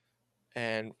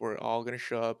 and we're all going to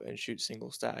show up and shoot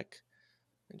single stack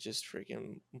and just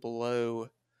freaking blow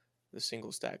the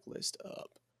single stack list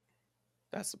up.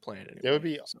 That's the plan anyway.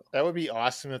 That would be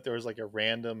awesome if there was like a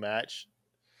random match.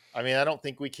 I mean, I don't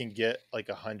think we can get like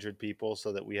 100 people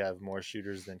so that we have more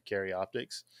shooters than carry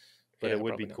optics, but Yeah, it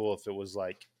would be probably not. cool if it was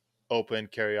like open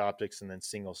carry optics and then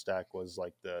single stack was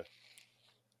like the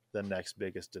next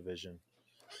biggest division.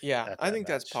 Yeah, I think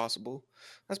that's match. possible.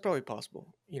 That's probably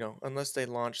possible, unless they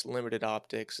launch limited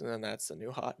optics, and then that's the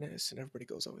new hotness and everybody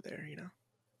goes over there,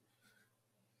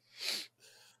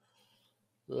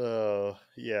 Oh,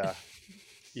 yeah.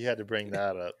 You had to bring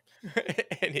that up.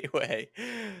 Anyway,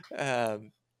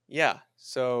 yeah,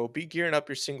 so be gearing up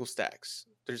your single stacks.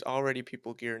 There's already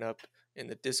people gearing up in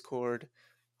the Discord.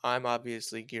 I'm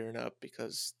obviously gearing up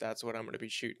because that's what I'm going to be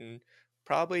shooting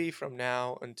probably from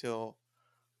now until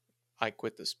I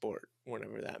quit the sport,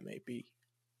 whenever that may be.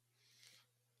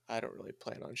 I don't really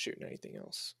plan on shooting anything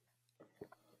else.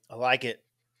 I like it.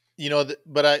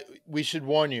 But we should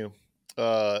warn you,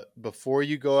 before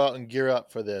you go out and gear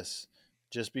up for this,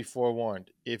 just be forewarned.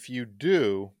 If you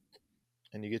do,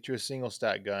 and you get you a single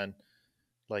stack gun,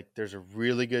 like there's a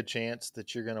really good chance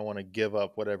that you're going to want to give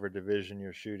up whatever division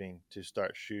you're shooting to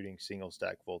start shooting single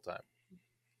stack full time,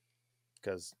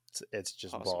 because it's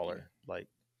just Possibly. baller. Like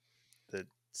the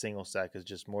single stack is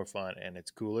just more fun and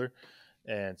it's cooler,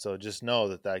 and so just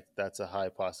know that's a high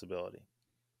possibility.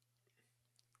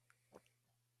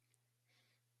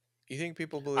 You think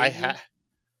people believe you?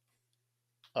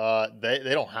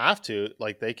 They don't have to.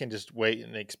 Like they can just wait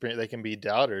and experience. They can be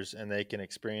doubters and they can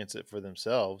experience it for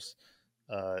themselves.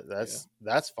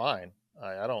 That's fine.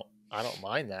 I don't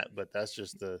mind that, but that's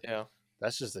just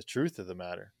the truth of the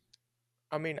matter.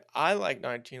 I mean, I like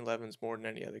 1911s more than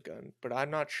any other gun, but I'm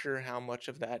not sure how much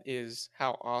of that is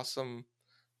how awesome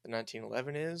the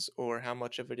 1911 is, or how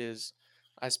much of it is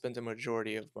I spent the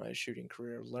majority of my shooting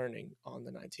career learning on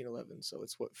the 1911, so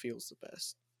it's what feels the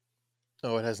best.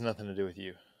 Oh, it has nothing to do with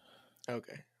you.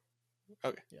 Okay.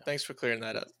 Yeah. Thanks for clearing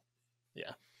that up.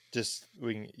 Yeah.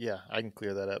 I can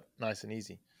clear that up nice and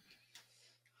easy.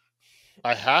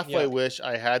 I halfway wish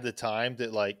I had the time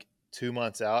that like 2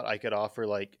 months out, I could offer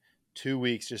like 2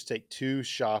 weeks, just take 2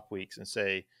 shop weeks and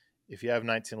say, if you have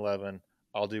 1911,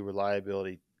 I'll do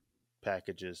reliability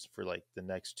packages for like the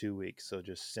next 2 weeks. So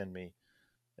just send me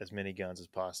as many guns as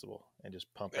possible and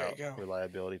just pump out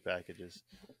reliability packages.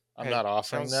 I'm not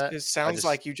offering that. It sounds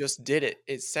like you just did it.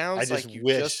 It sounds like you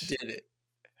just did it.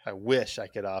 I wish I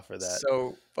could offer that.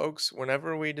 So, folks,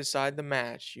 whenever we decide the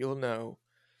match, you'll know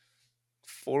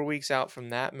 4 weeks out from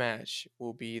that match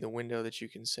will be the window that you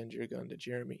can send your gun to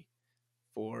Jeremy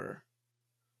for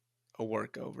a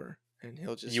workover, and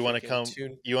he'll just You want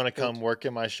to come work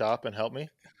in my shop and help me?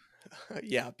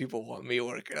 Yeah, people want me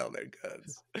working on their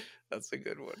guns. That's a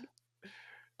good one.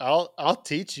 I'll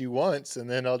teach you once, and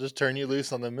then I'll just turn you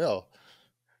loose on the mill.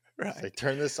 Right. Say,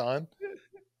 turn this on.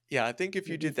 Yeah, I think if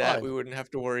you did that, we wouldn't have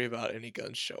to worry about any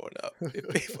guns showing up. If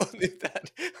people knew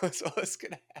that was what was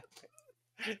going to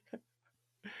happen.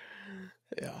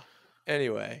 Yeah.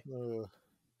 Anyway,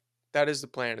 that is the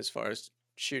plan as far as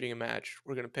shooting a match.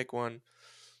 We're going to pick one.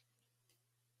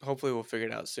 Hopefully we'll figure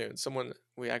it out soon.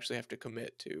 We actually have to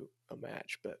commit to a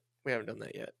match, but we haven't done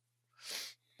that yet.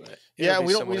 But yeah,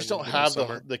 we just don't have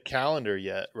the calendar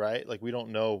yet, right? Like we don't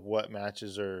know what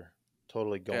matches are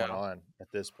totally going on at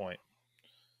this point.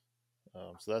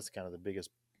 So that's kind of the biggest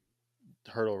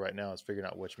hurdle right now, is figuring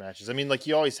out which matches. I mean, like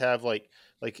you always have like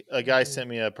a guy sent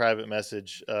me a private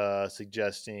message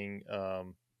suggesting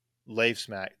Leif's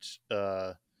match,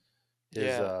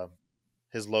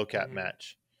 his low cap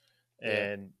match.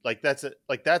 And that's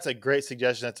a great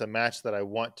suggestion. That's a match that I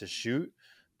want to shoot,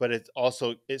 but it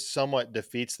somewhat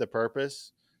defeats the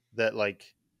purpose that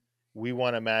like we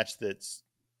want a match that's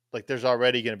like there's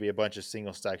already going to be a bunch of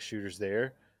single stack shooters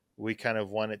there. We kind of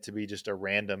want it to be just a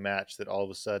random match that all of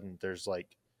a sudden there's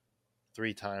like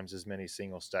 3 times as many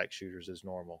single stack shooters as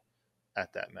normal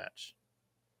at that match.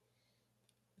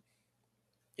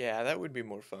 Yeah, that would be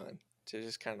more fun. To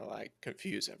just kind of like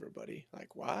confuse everybody,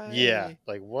 like why? Yeah,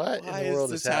 like what in the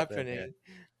world is happening?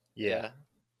 Yeah,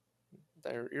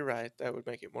 you're right. That would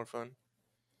make it more fun.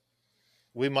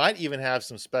 We might even have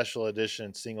some special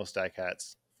edition single stack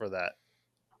hats for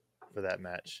that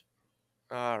match.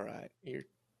 All right, you're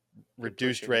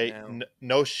reduced rate,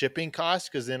 no shipping cost,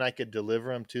 because then I could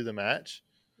deliver them to the match.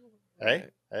 Right.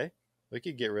 Hey, we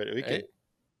could get rid of it.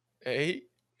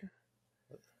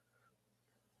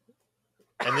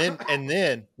 And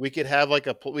then we could have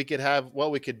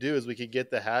what we could do is we could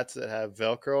get the hats that have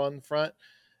Velcro on the front,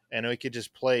 and we could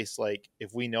just place, like,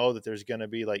 if we know that there's going to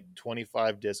be like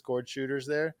 25 Discord shooters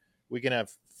there, we can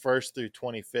have 1st through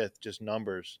 25th just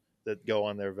numbers that go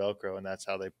on their Velcro, and that's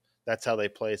how they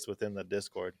place within the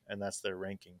Discord, and that's their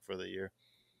ranking for the year.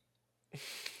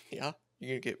 Yeah, you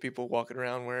can get people walking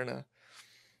around wearing a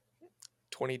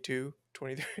 22,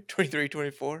 23, 23,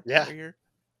 24 every year.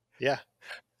 Yeah.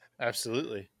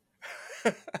 Absolutely.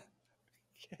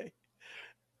 Okay.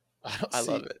 I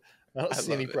love it. I don't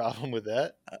see any problem with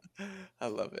that. I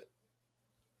love it.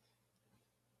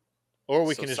 Or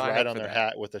we can just write on their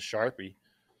hat with a Sharpie.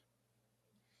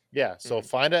 Yeah. So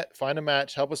find a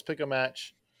match, help us pick a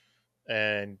match.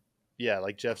 And yeah,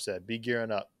 like Jeff said, be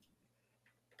gearing up.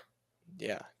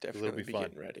 Yeah, definitely be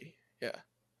getting ready. Yeah.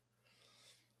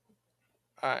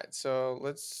 All right. So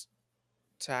let's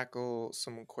tackle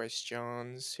some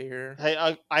questions here. Hey,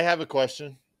 I have a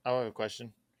question.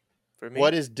 For me?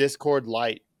 What is Discord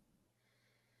Lite?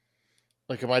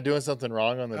 Like, am I doing something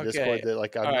wrong on the Discord that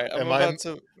like I'm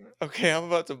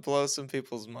about to blow some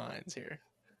people's minds here.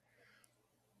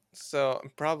 So I'm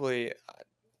probably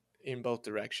in both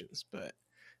directions, but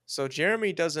so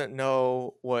Jeremy doesn't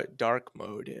know what dark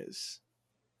mode is.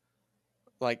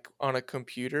 Like on a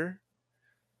computer.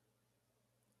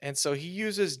 And so he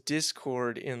uses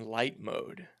Discord in light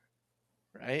mode,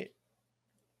 right?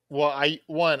 Well,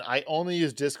 I only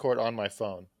use Discord on my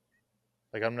phone.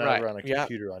 Like I'm Right. never on a Yeah.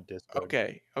 computer on Discord.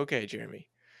 Okay, Jeremy.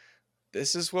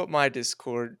 This is what my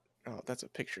Discord. Oh, that's a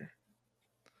picture.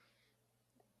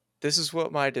 This is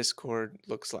what my Discord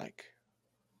looks like.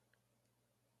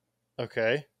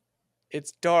 Okay.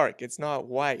 It's dark. It's not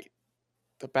white.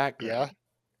 The Yeah. background.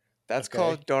 That's Okay.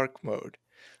 called dark mode.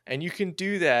 And you can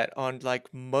do that on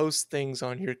like most things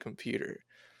on your computer.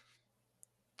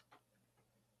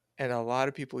 And a lot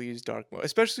of people use dark mode,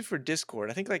 especially for Discord.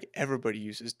 I think like everybody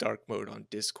uses dark mode on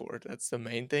Discord. That's the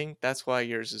main thing. That's why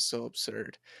yours is so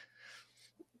absurd,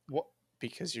 What?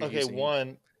 because you're Okay. using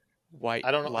One, white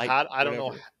I don't know light, how. I don't know.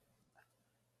 whatever.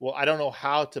 Well, I don't know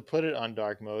how to put it on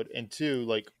dark mode. And two,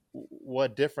 like,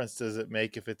 what difference does it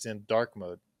make if it's in dark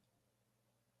mode?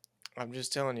 I'm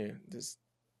just telling you, this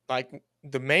like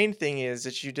the main thing is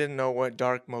that you didn't know what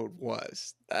dark mode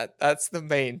was. That's the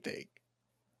main thing.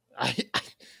 I,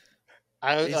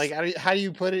 I It's like. How do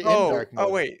you put it in dark oh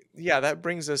mode? wait. Yeah, that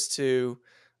brings us to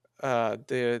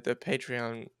the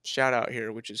Patreon shout out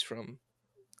here, which is from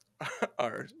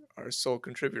our sole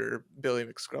contributor, Billy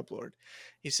McScrublord.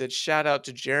 He said, "Shout out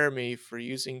to Jeremy for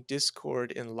using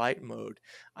Discord in light mode.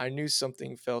 I knew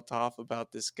something felt off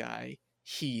about this guy,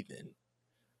 heathen."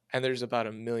 And there's about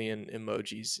 1 million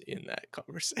emojis in that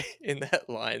conversation, in that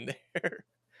line there.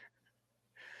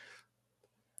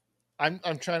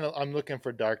 I'm looking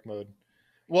for dark mode.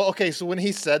 Well, okay, so when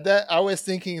he said that, I was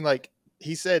thinking like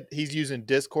he said he's using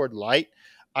Discord Lite.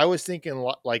 I was thinking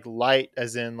like light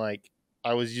as in like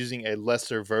I was using a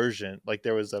lesser version. Like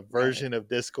there was a Right, version of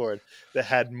Discord that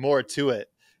had more to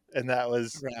it. And that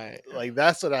was right. like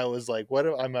that's what I was like,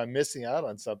 am I missing out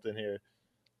on something here?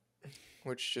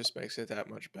 Which just makes it that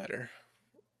much better.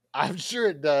 I'm sure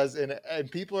it does, and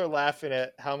people are laughing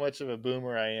at how much of a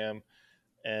boomer I am,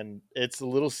 and it's a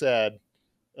little sad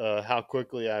how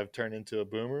quickly I've turned into a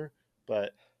boomer.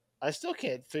 But I still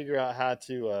can't figure out how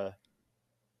to.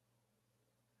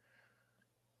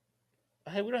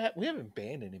 Hey, we haven't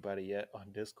banned anybody yet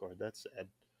on Discord. That's sad.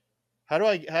 How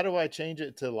do I change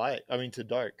it to light? I mean to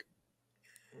dark.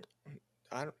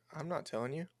 I'm not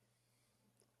telling you.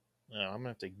 No, I'm gonna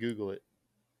have to Google it.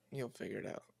 You'll figure it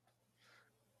out.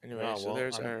 Anyway, Oh so well,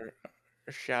 there's our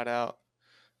shout out,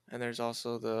 and there's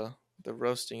also the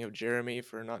roasting of Jeremy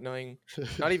for not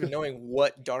even knowing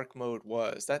what dark mode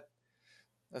was.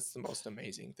 That's the most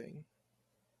amazing thing.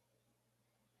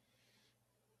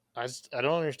 I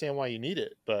don't understand why you need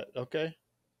it, but okay.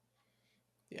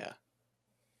 Yeah,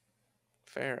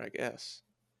 fair, I guess.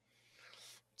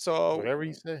 So Whatever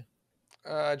you say.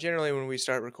 generally, when we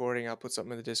start recording, I'll put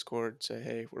something in the Discord, say,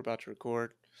 "Hey, we're about to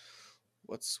record.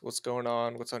 What's going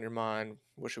on? What's on your mind?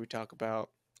 What should we talk about?"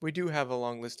 We do have a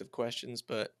long list of questions,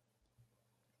 but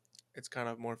it's kind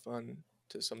of more fun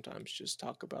to sometimes just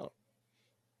talk about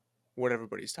what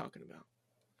everybody's talking about.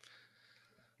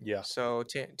 Yeah. So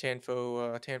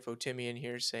Tanfo Timmy in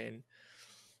here saying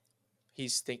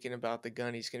he's thinking about the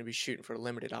gun he's going to be shooting for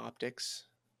limited optics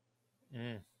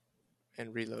Mm.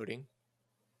 and reloading.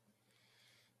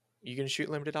 You going to shoot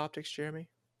limited optics, Jeremy?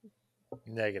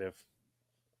 Negative.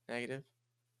 Negative.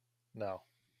 No.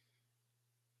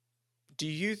 Do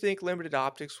you think limited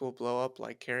optics will blow up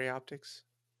like carry optics?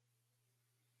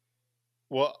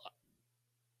 Well,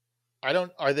 I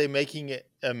don't. Are they making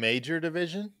it a major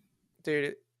division,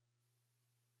 Dude,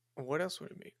 what else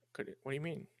would it be? What do you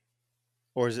mean?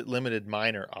 or is it limited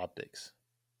minor optics?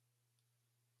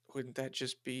 Wouldn't that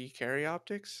just be carry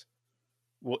optics?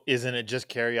 Well, isn't it just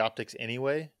carry optics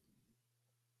anyway?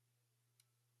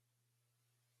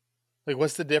 Like,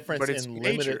 what's the difference But it's in major.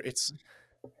 limited? It's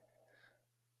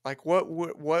like what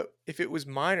if it was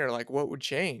minor? Like what would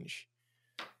change?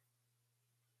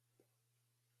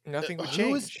 Nothing would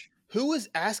Who is change. who is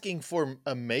asking for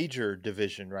a major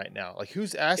division right now? Like,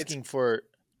 who's asking for?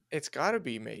 It's got to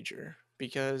be major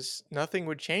because nothing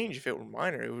would change if it were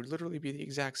minor. It would literally be the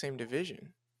exact same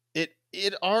division.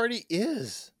 It already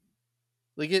is.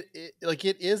 Like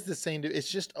it is the same. It's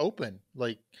just open.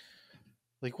 Like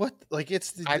what? Like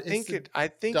it's the I think it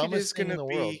is dumbest thing going in to the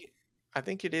world. be I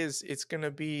think it is it's going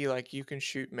to be like you can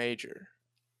shoot major.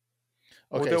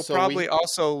 Well, Okay, they'll so probably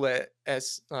also let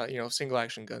single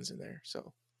action guns in there.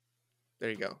 So there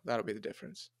you go. That'll be the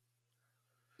difference.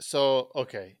 so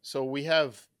we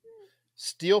have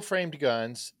steel framed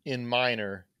guns in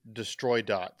minor destroy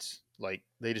dots. Like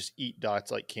they just eat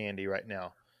dots like candy right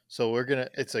now. So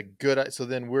it's a good. So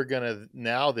then we're gonna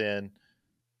now then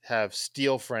have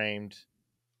steel framed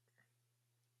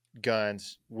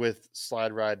guns with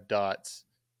slide ride dots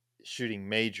shooting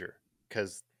major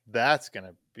because That's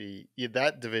gonna be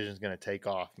that division's gonna take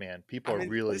off, man. People I are mean,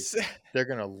 really they're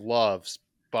gonna love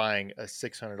buying a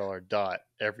 $600 dot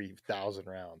every 1,000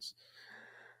 rounds.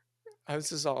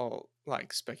 this is all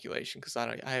like speculation because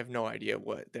I have no idea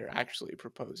what they're actually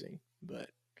proposing, but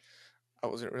I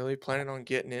wasn't really planning on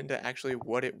getting into actually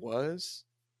what it was.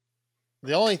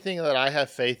 The only thing that I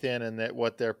have faith in and that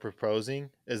what they're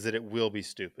proposing is that it will be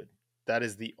stupid. That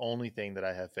is the only thing that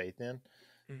I have faith in,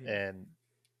 Mhm. and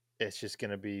it's just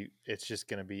gonna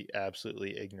be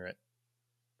absolutely ignorant.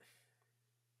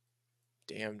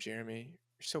 Damn, Jeremy,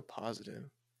 you're so positive.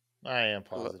 I am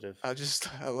positive.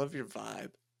 I love your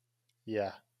vibe.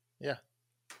 Yeah, yeah.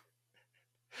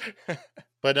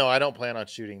 But no, I don't plan on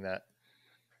shooting that.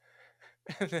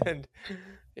 And then,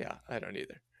 yeah, I don't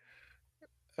either.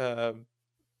 Um,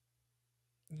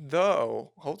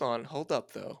 though, hold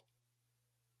up, though.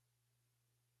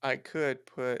 I could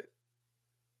put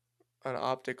an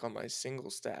optic on my single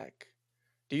stack.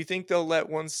 Do you think they'll let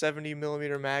 170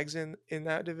 millimeter mags in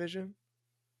that division?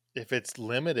 If it's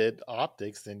limited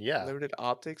optics, then yeah, Limited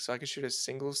optics, so I could shoot a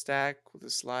single stack with a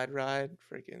slide ride,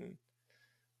 freaking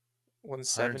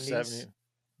 170s. 170.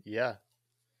 Yeah,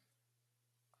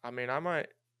 I mean, I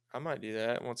might do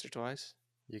that once or twice.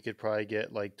 you could probably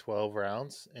get like 12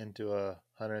 rounds into a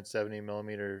 170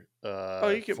 millimeter Oh,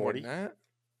 you get more than 40. that.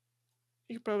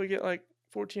 You could probably get like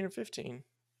 14 or 15.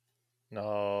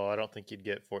 No, I don't think you'd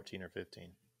get 14 or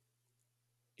 15.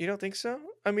 You don't think so?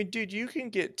 I mean, dude, you can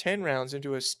get 10 rounds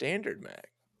into a standard mag.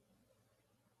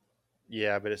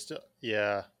 Yeah, but it's still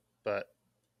but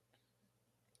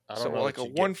I So don't know like that a you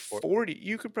get 140,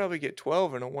 you could probably get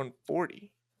 12 in a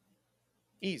 140.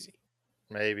 Easy.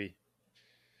 maybe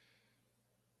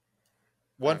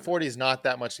I don't know. 140 is not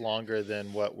that much longer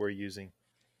than what we're using.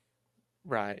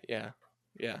 Right, yeah.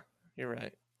 Yeah, you're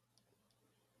right.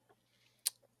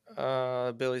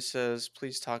 Billy says,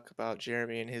 please talk about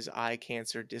Jeremy and his eye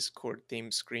cancer Discord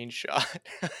themed screenshot.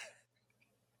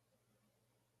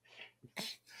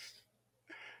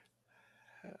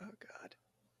 Oh God.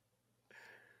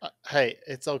 Hey,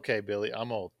 it's okay, Billy.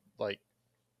 I'm old. Like,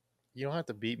 you don't have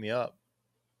to beat me up.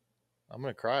 I'm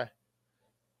gonna cry.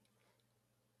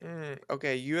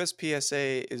 Okay,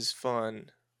 USPSA is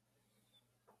fun.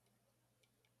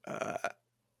 Uh,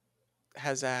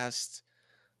 has asked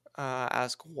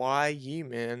why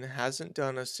Yeeman hasn't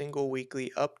done a single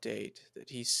weekly update that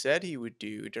he said he would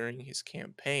do during his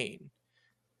campaign,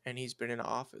 and he's been in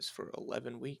office for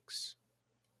 11 weeks.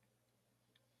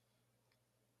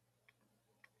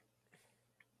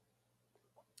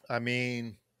 I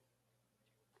mean,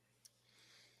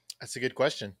 that's a good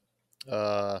question.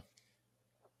 Uh,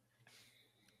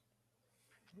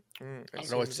 I It don't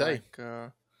know what to seems say. like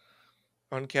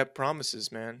unkept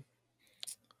promises, man.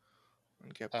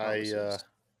 Unkept I uh, promises.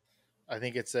 I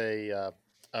think it's a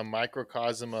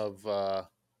microcosm of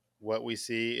what we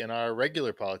see in our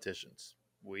regular politicians.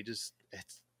 We just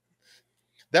it's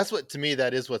that's what to me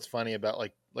that is what's funny about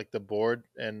like the board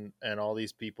and all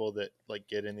these people that like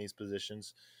get in these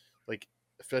positions, like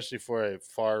especially for a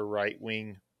far right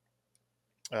wing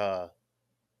uh,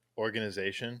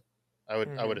 organization. I would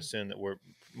Mm-hmm. assume that we're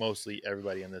mostly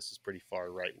everybody in this is pretty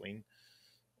far right wing,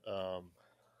 um,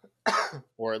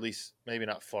 or at least maybe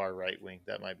not far right wing.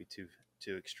 That might be too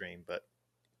extreme, but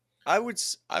I would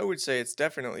say it's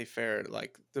definitely fair.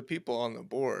 Like the people on the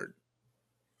board,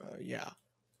 yeah,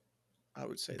 I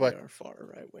would say they but are far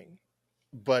right wing.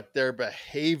 but their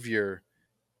behavior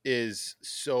is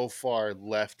so far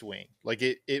left wing. Like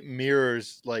it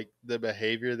mirrors like the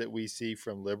behavior that we see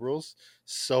from liberals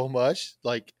so much.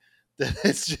 Like that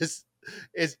it's just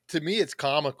it's to me it's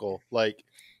comical. Like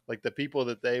the people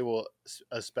that they will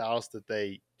espouse that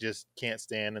they just can't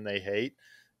stand and they hate,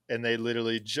 and they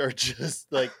literally are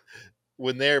just like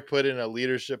when they're put in a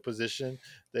leadership position,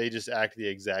 they just act the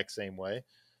exact same way,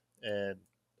 and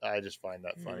I just find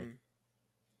that funny. Mm.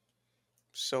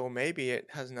 So maybe it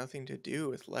has nothing to do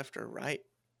with left or right.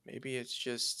 Maybe it's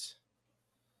just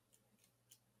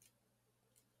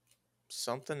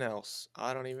something else.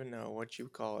 I don't even know what you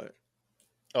call it.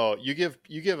 Oh, you give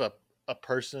a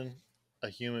person, a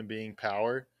human being,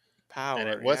 power, and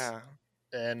it Power, was yeah.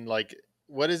 and like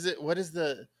what is it? What is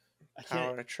the? I can't.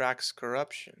 Power attracts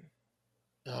corruption.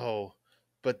 Oh,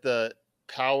 but the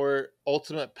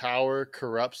ultimate power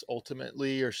corrupts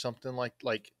ultimately, or something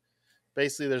like.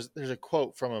 Basically, there's a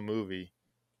quote from a movie.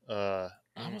 I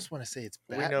Mm. almost want to say it's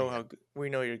Batman. We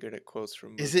know you're good at quotes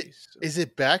from Is it movies. So. is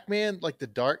it Batman like the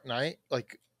Dark Knight?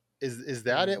 Like is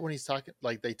that Mm. it when he's talking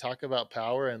like they talk about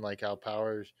power and like how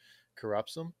power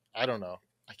corrupts them? I don't know.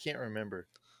 I can't remember.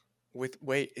 With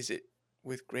wait, is it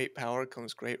with great power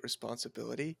comes great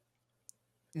responsibility?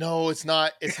 No, it's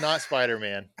not. It's not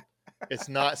Spider-Man. It's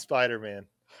not Spider-Man.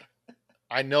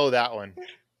 I know that one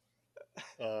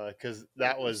because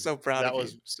that I'm was so proud that of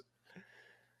was you.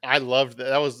 I loved that.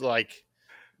 That was like,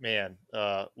 man,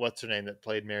 what's her name that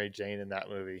played Mary Jane in that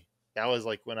movie? That was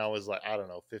like when I was like, I don't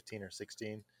know, 15 or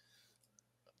 16.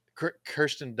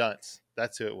 Kirsten Dunst.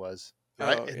 That's who it was,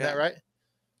 right? Oh Isn't that yeah, right?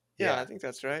 yeah. Yeah, I think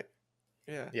that's right.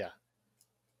 Yeah. yeah.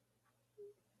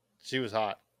 She was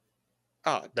hot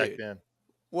Oh, back dude, then.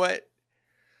 what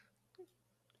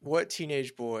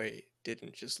teenage boy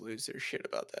didn't just lose their shit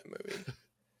about that movie?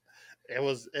 It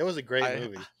was a great I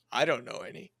movie. I don't know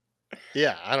any.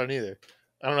 Yeah, I don't either.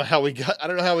 I don't know how we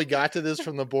got to this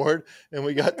from the board and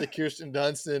we got to Kirsten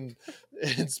Dunst and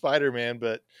Spider-Man,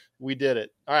 but we did it.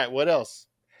 All right, what else?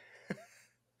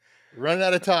 Running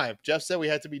out of time. Jeff said we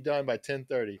had to be done by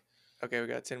 10:30. Okay, we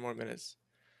got 10 more minutes.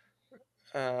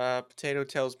 Potato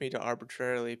tells me to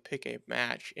arbitrarily pick a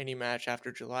match, any match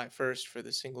after July 1st for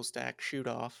the single stack shoot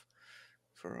off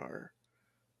for our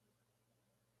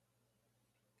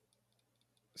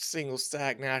single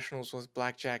stack nationals with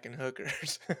blackjack and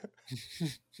hookers.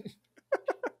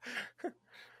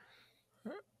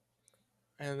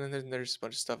 And then there's a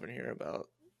bunch of stuff in here about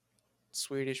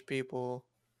Swedish people.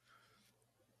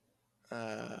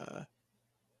 I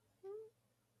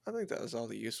think that was all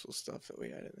the useful stuff that we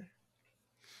had in there.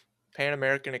 Pan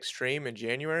American Extreme in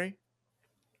January.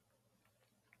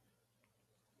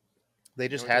 They You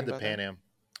know just anything had the about Pan that? Am.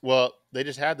 Well, they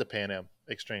just had the Pan Am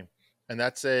Extreme. And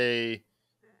that's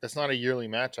not a yearly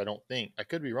match, I don't think. I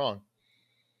could be wrong.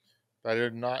 But I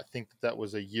did not think that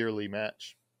was a yearly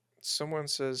match. Someone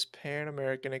says Pan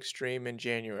American Extreme in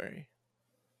January.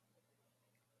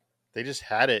 They just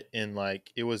had it in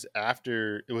like it was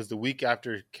the week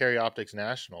after Carry Optics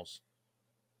Nationals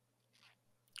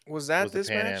Was that was the this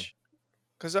Pan Am. match?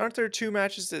 Because aren't there two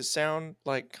matches that sound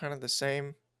like kind of the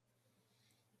same?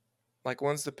 Like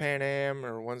one's the Pan Am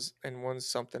or one's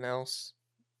something else.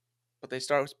 But they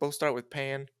both start with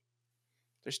Pan.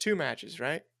 There's two matches,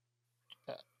 right?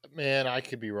 Uh, Man, I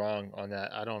could be wrong on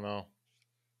that. I don't know.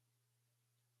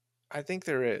 I think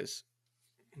there is,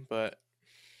 but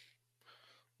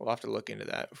we'll have to look into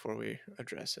that before we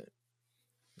address it.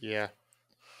 Yeah.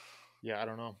 Yeah, I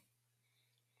don't know.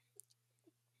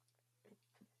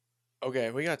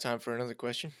 Okay, we got time for another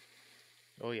question.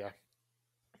 Oh yeah.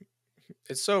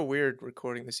 It's so weird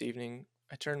recording this evening.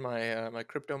 I turned my my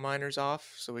crypto miners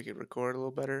off so we could record a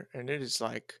little better, and it is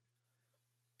like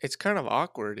it's kind of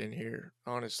awkward in here,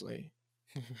 honestly.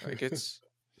 Like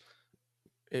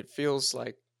it feels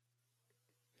like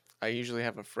I usually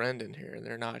have a friend in here and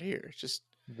they're not here. It's just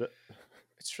the,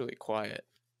 it's really quiet.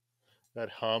 that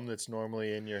hum that's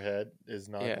normally in your head is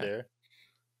not Yeah. there.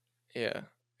 Yeah.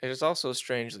 It is also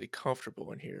strangely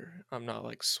comfortable in here. I'm not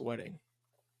like sweating.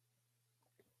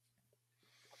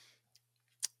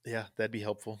 Yeah, that'd be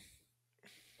helpful.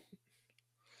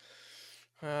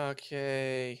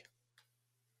 Okay.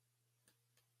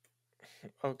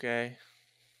 Okay.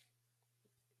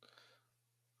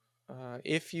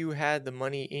 If you had the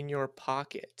money in your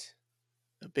pocket,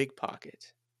 a big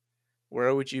pocket,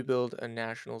 where would you build a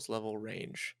nationals level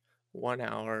range 1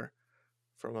 hour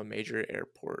from a major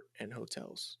airport and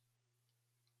hotels?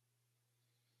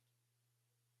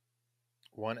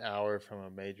 1 hour from a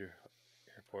major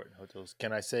airport and hotels.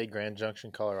 Can I say Grand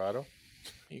Junction, Colorado?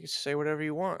 You can say whatever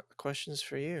you want. The question's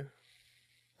for you.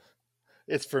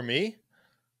 It's for me?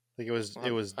 Like it was Well,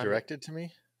 it was I mean, directed to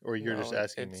me? Or you're just no,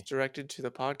 asking it's me? directed to the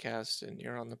podcast, and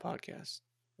you're on the podcast.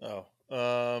 Oh.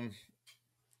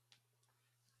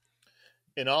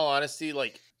 In all honesty,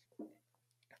 like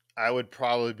I would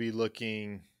probably be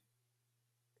looking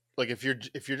like if you're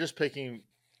just picking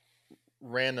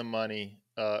random money,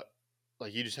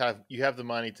 like you have the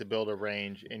money to build a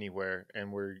range anywhere,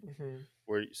 and we're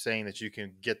saying that you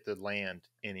can get the land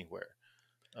anywhere.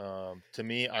 To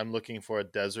me, I'm looking for a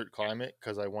desert climate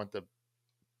because I want the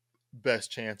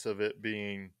best chance of it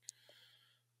being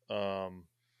um,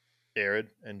 arid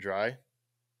and dry.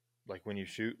 Like when you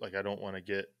shoot, like I don't want it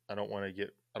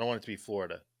to be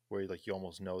Florida where like you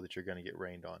almost know that you're going to get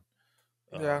rained on.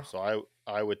 Yeah. So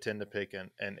I would tend to pick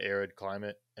an arid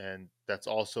climate, and that's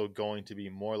also going to be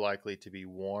more likely to be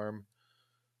warm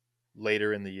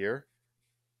later in the year,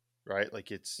 right?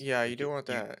 Like it's Yeah, you like do want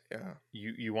that. Yeah.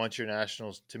 you want your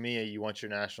nationals. To me, you want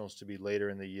your nationals to be later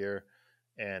in the year,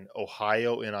 and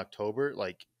Ohio in October.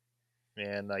 Like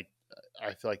man, like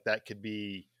I feel like that could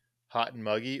be hot and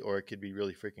muggy, or it could be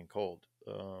really freaking cold.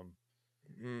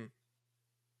 Mm.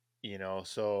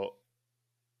 So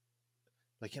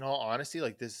like in all honesty,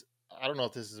 like this, I don't know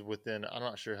if this is I'm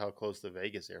not sure how close the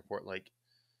Vegas airport, like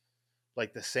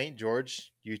the St.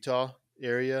 George, Utah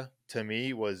area to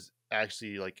me was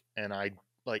actually like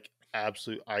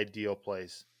absolute ideal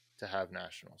place to have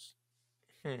nationals.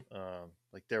 Hmm.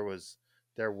 Like there was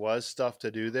stuff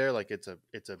to do there. Like it's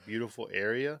a beautiful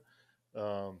area,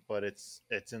 but it's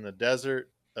in the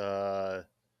desert.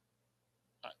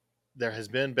 There has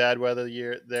been bad weather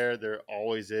there. There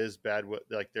always is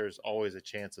like there's always a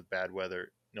chance of bad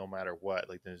weather no matter what.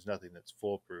 Like there's nothing that's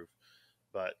foolproof.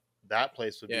 But that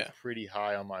place would be Yeah. pretty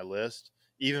high on my list.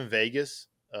 Even Vegas,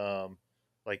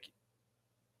 like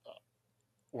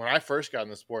when I first got in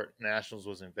the sport, nationals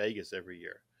was in Vegas every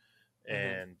year,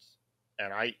 Hmm.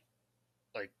 and I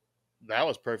like that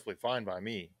was perfectly fine by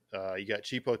me. You got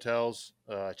cheap hotels,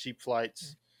 cheap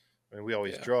flights. I mean, we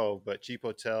always Yeah. drove, but cheap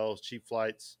hotels, cheap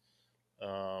flights.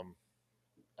 Um,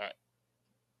 I,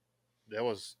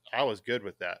 I was good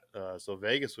with that. So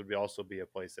Vegas would also be a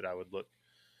place that I would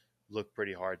look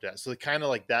pretty hard at. So kind of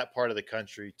like that part of the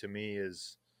country to me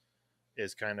is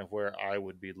kind of where I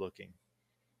would be looking.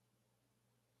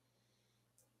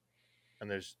 And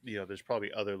there's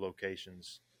probably other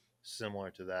locations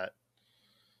similar to that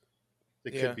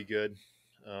that could Yeah. be good.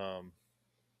 Um,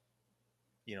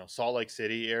 Salt Lake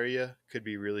City area could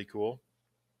be really cool.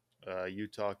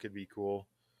 Utah could be cool.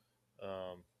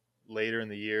 Um, Later in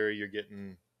the year, you're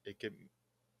getting it could.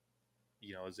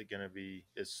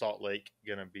 Is Salt Lake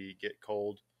gonna be get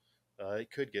cold?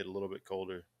 It could get a little bit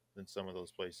colder than some of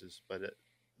those places, but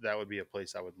that would be a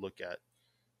place I would look at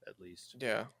least.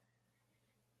 Yeah.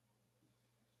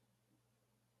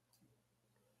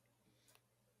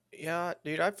 Yeah,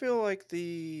 dude, I feel like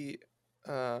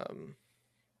um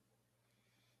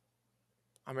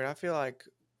I feel like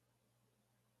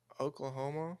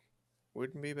Oklahoma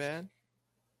wouldn't be bad.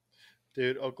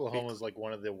 Dude, Be Oklahoma is like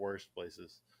one of the worst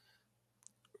places.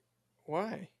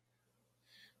 Why?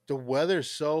 The weather's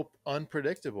so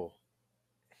unpredictable.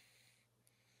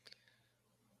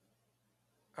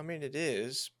 I mean, it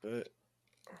is, but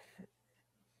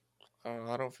I don't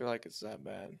know, I don't feel like it's that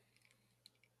bad.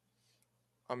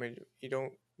 I mean, you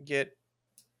don't get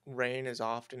rain as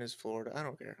often as Florida. I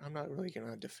don't care. I'm not really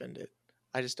gonna defend it.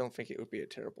 I just don't think it would be a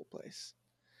terrible place.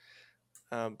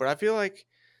 But I feel like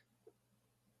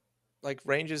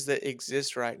ranges that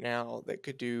exist right now that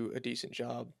could do a decent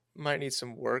job might need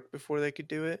some work before they could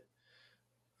do it,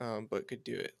 but could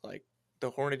do it. Like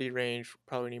the Hornady range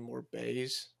probably need more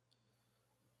bays.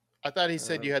 I thought he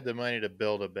said you Um, had the money to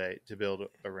build to build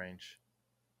a range.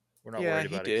 We're not yeah, worried he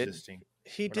about did. existing.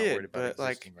 He We're not worried did, about but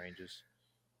like existing ranges.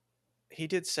 he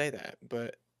did say that,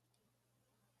 but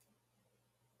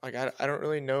like I don't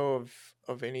really know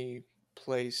of any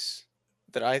place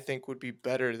that I think would be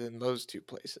better than those two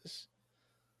places.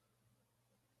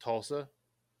 Tulsa.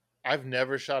 I've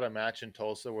never shot a match in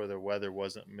Tulsa where the weather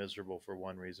wasn't miserable for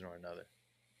one reason or another.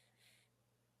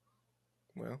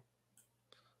 Well,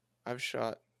 I've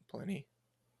shot plenty.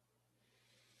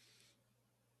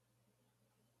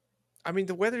 I mean,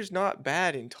 the weather's not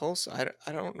bad in Tulsa.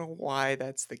 I don't know why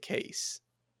that's the case.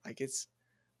 Like, it's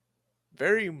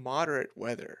very moderate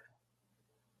weather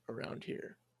around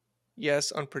here.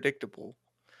 Yes, unpredictable,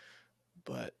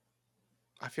 but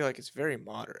I feel like it's very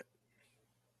moderate.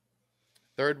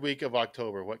 Third week of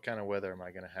October, what kind of weather am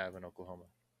I going to have in Oklahoma?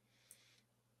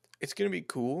 It's going to be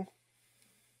cool.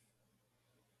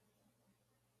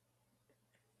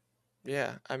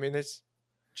 Yeah, I mean,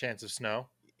 Chance of snow?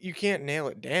 you can't nail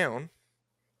it down.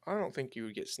 I don't think you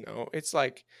would get snow. It's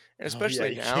like, and Oh yeah,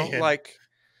 especially you now, can. like,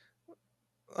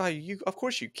 you of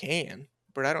course you can,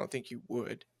 but I don't think you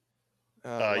would.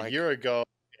 A Like, year ago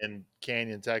in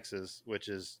Canyon, Texas, which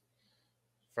is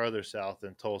further south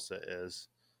than Tulsa is,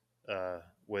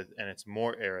 and it's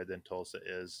more arid than Tulsa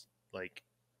is. Like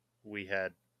we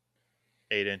had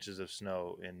 8 inches of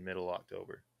snow in middle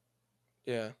October.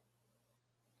 yeah,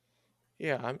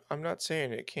 yeah. I'm not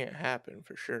saying it can't happen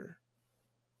for sure,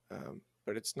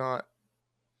 but it's not.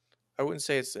 I wouldn't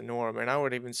say it's the norm, and I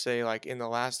would even say like in the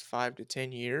last 5 to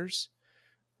 10 years,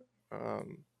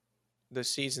 um, the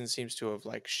season seems to have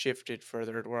like shifted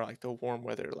further to where like the warm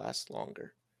weather lasts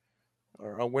longer,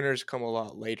 or our winters come a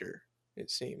lot later.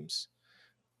 It seems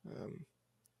um,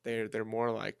 they're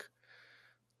more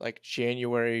like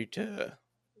January to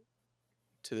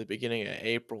the beginning of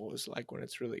April is like when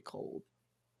it's really cold.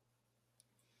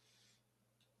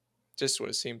 Just what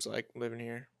it seems like living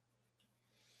here.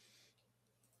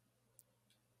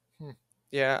 Hmm.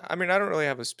 Yeah, I mean, I don't really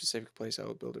have a specific place I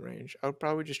would build a range. I would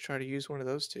probably just try to use one of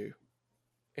those two.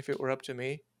 If it were up to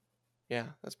me,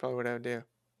 yeah, that's probably what I would do.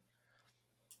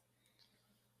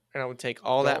 And I would take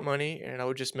all that Don't money and I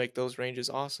would just make those ranges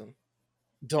awesome.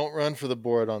 don't run for the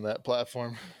board on that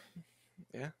platform.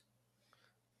 Yeah.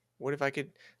 What if I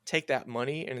could take that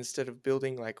money and instead of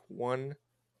building like one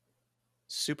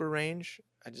super range,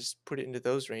 I just put it into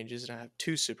those ranges and I have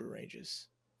 2 super ranges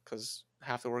because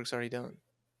half the work's already done.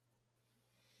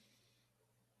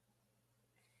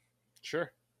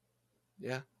 Sure.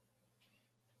 Yeah.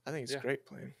 I think it's a great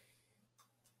plan.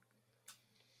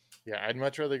 Yeah, I'd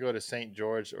much rather go to St.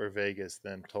 George or Vegas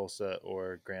than Tulsa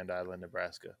or Grand Island,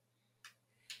 Nebraska.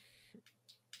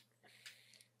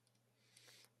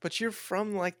 But you're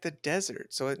from like the desert,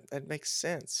 so it makes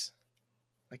sense.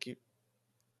 Like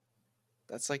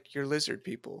that's like your lizard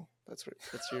people. That's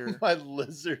your My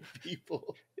lizard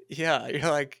people. Yeah,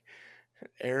 you're like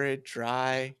arid,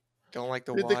 dry, don't like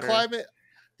the Dude, water.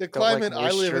 The Don't like climate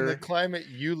I live in, the moisture. climate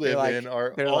you live in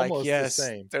are They're like, almost the yes.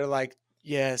 same. They're like,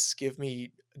 yes, give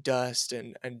me dust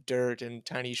and dirt and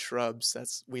tiny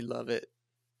shrubs. We love it.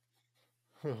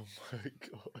 Oh my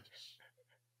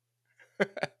gosh.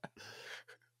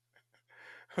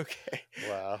 Okay.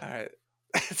 Wow. All right.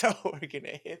 That's all we're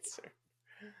gonna answer.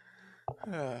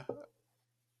 All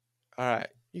right.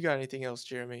 You got anything else,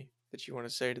 Jeremy, that you want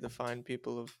to say to the fine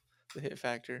people of the Hit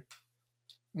Factor?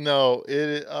 No,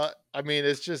 I mean,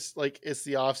 it's just like it's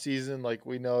the off season. Like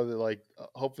we know that, like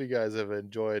hopefully you guys have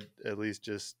enjoyed at least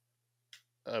just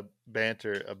a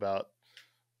banter about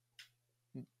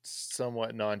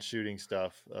somewhat non-shooting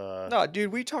stuff. No,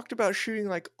 dude, we talked about shooting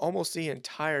like almost the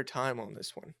entire time on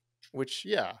this one, which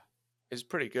is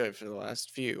pretty good for the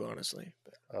last few, honestly.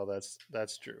 Oh,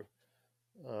 that's true.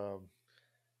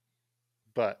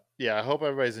 But yeah, I hope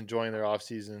everybody's enjoying their off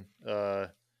season.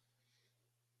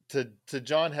 To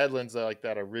John Headland's like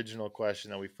that original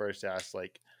question that we first asked,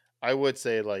 like I would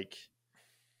say like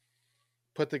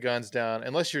put the guns down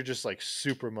unless you're just like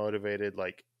super motivated,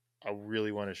 like I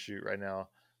really want to shoot right now.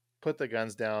 Put the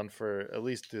guns down for at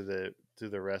least through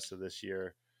the rest of this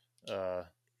year.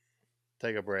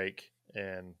 Take a break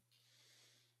and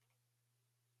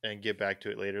get back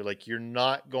to it later. Like you're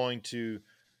not going to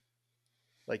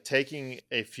like taking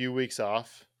a few weeks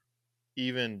off,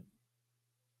 even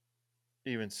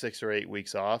 6 or 8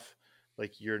 weeks off,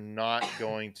 like you're not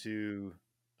going to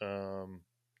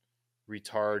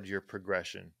retard your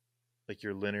progression, like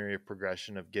your linear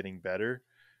progression of getting better.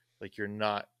 Like you're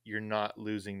not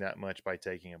losing that much by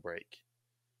taking a break,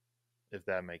 if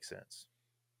that makes sense.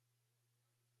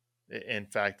 In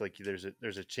fact, like there's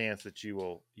a chance that you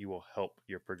will help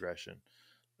your progression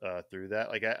through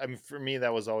that. Like I mean, for me,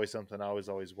 that was always something I was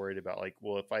always worried about. Like,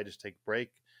 well, if I just take a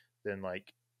break, then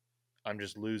like I'm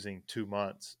just losing 2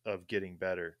 months of getting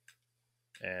better,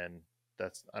 and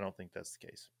I don't think that's the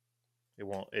case.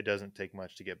 It doesn't take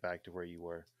much to get back to where you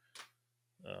were.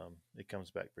 It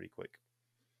comes back pretty quick.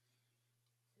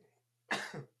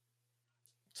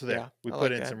 So there, we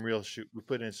put in some real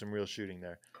shooting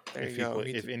there. There you go.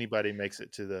 If anybody makes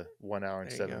it to the 1 hour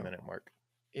and 7 minute mark.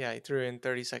 Yeah, he threw in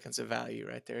 30 seconds of value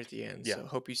right there at the end. Yeah. So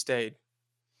hope you stayed.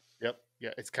 Yep.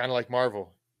 Yeah, it's kind of like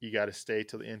Marvel. You got to stay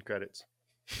till the end credits.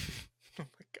 Oh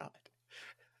my God.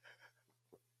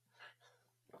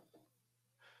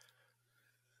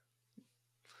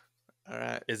 All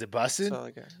right. Is it busted?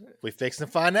 We fixing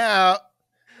to find out.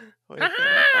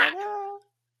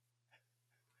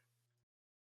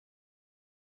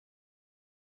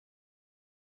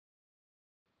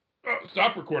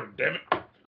 Stop recording, damn it.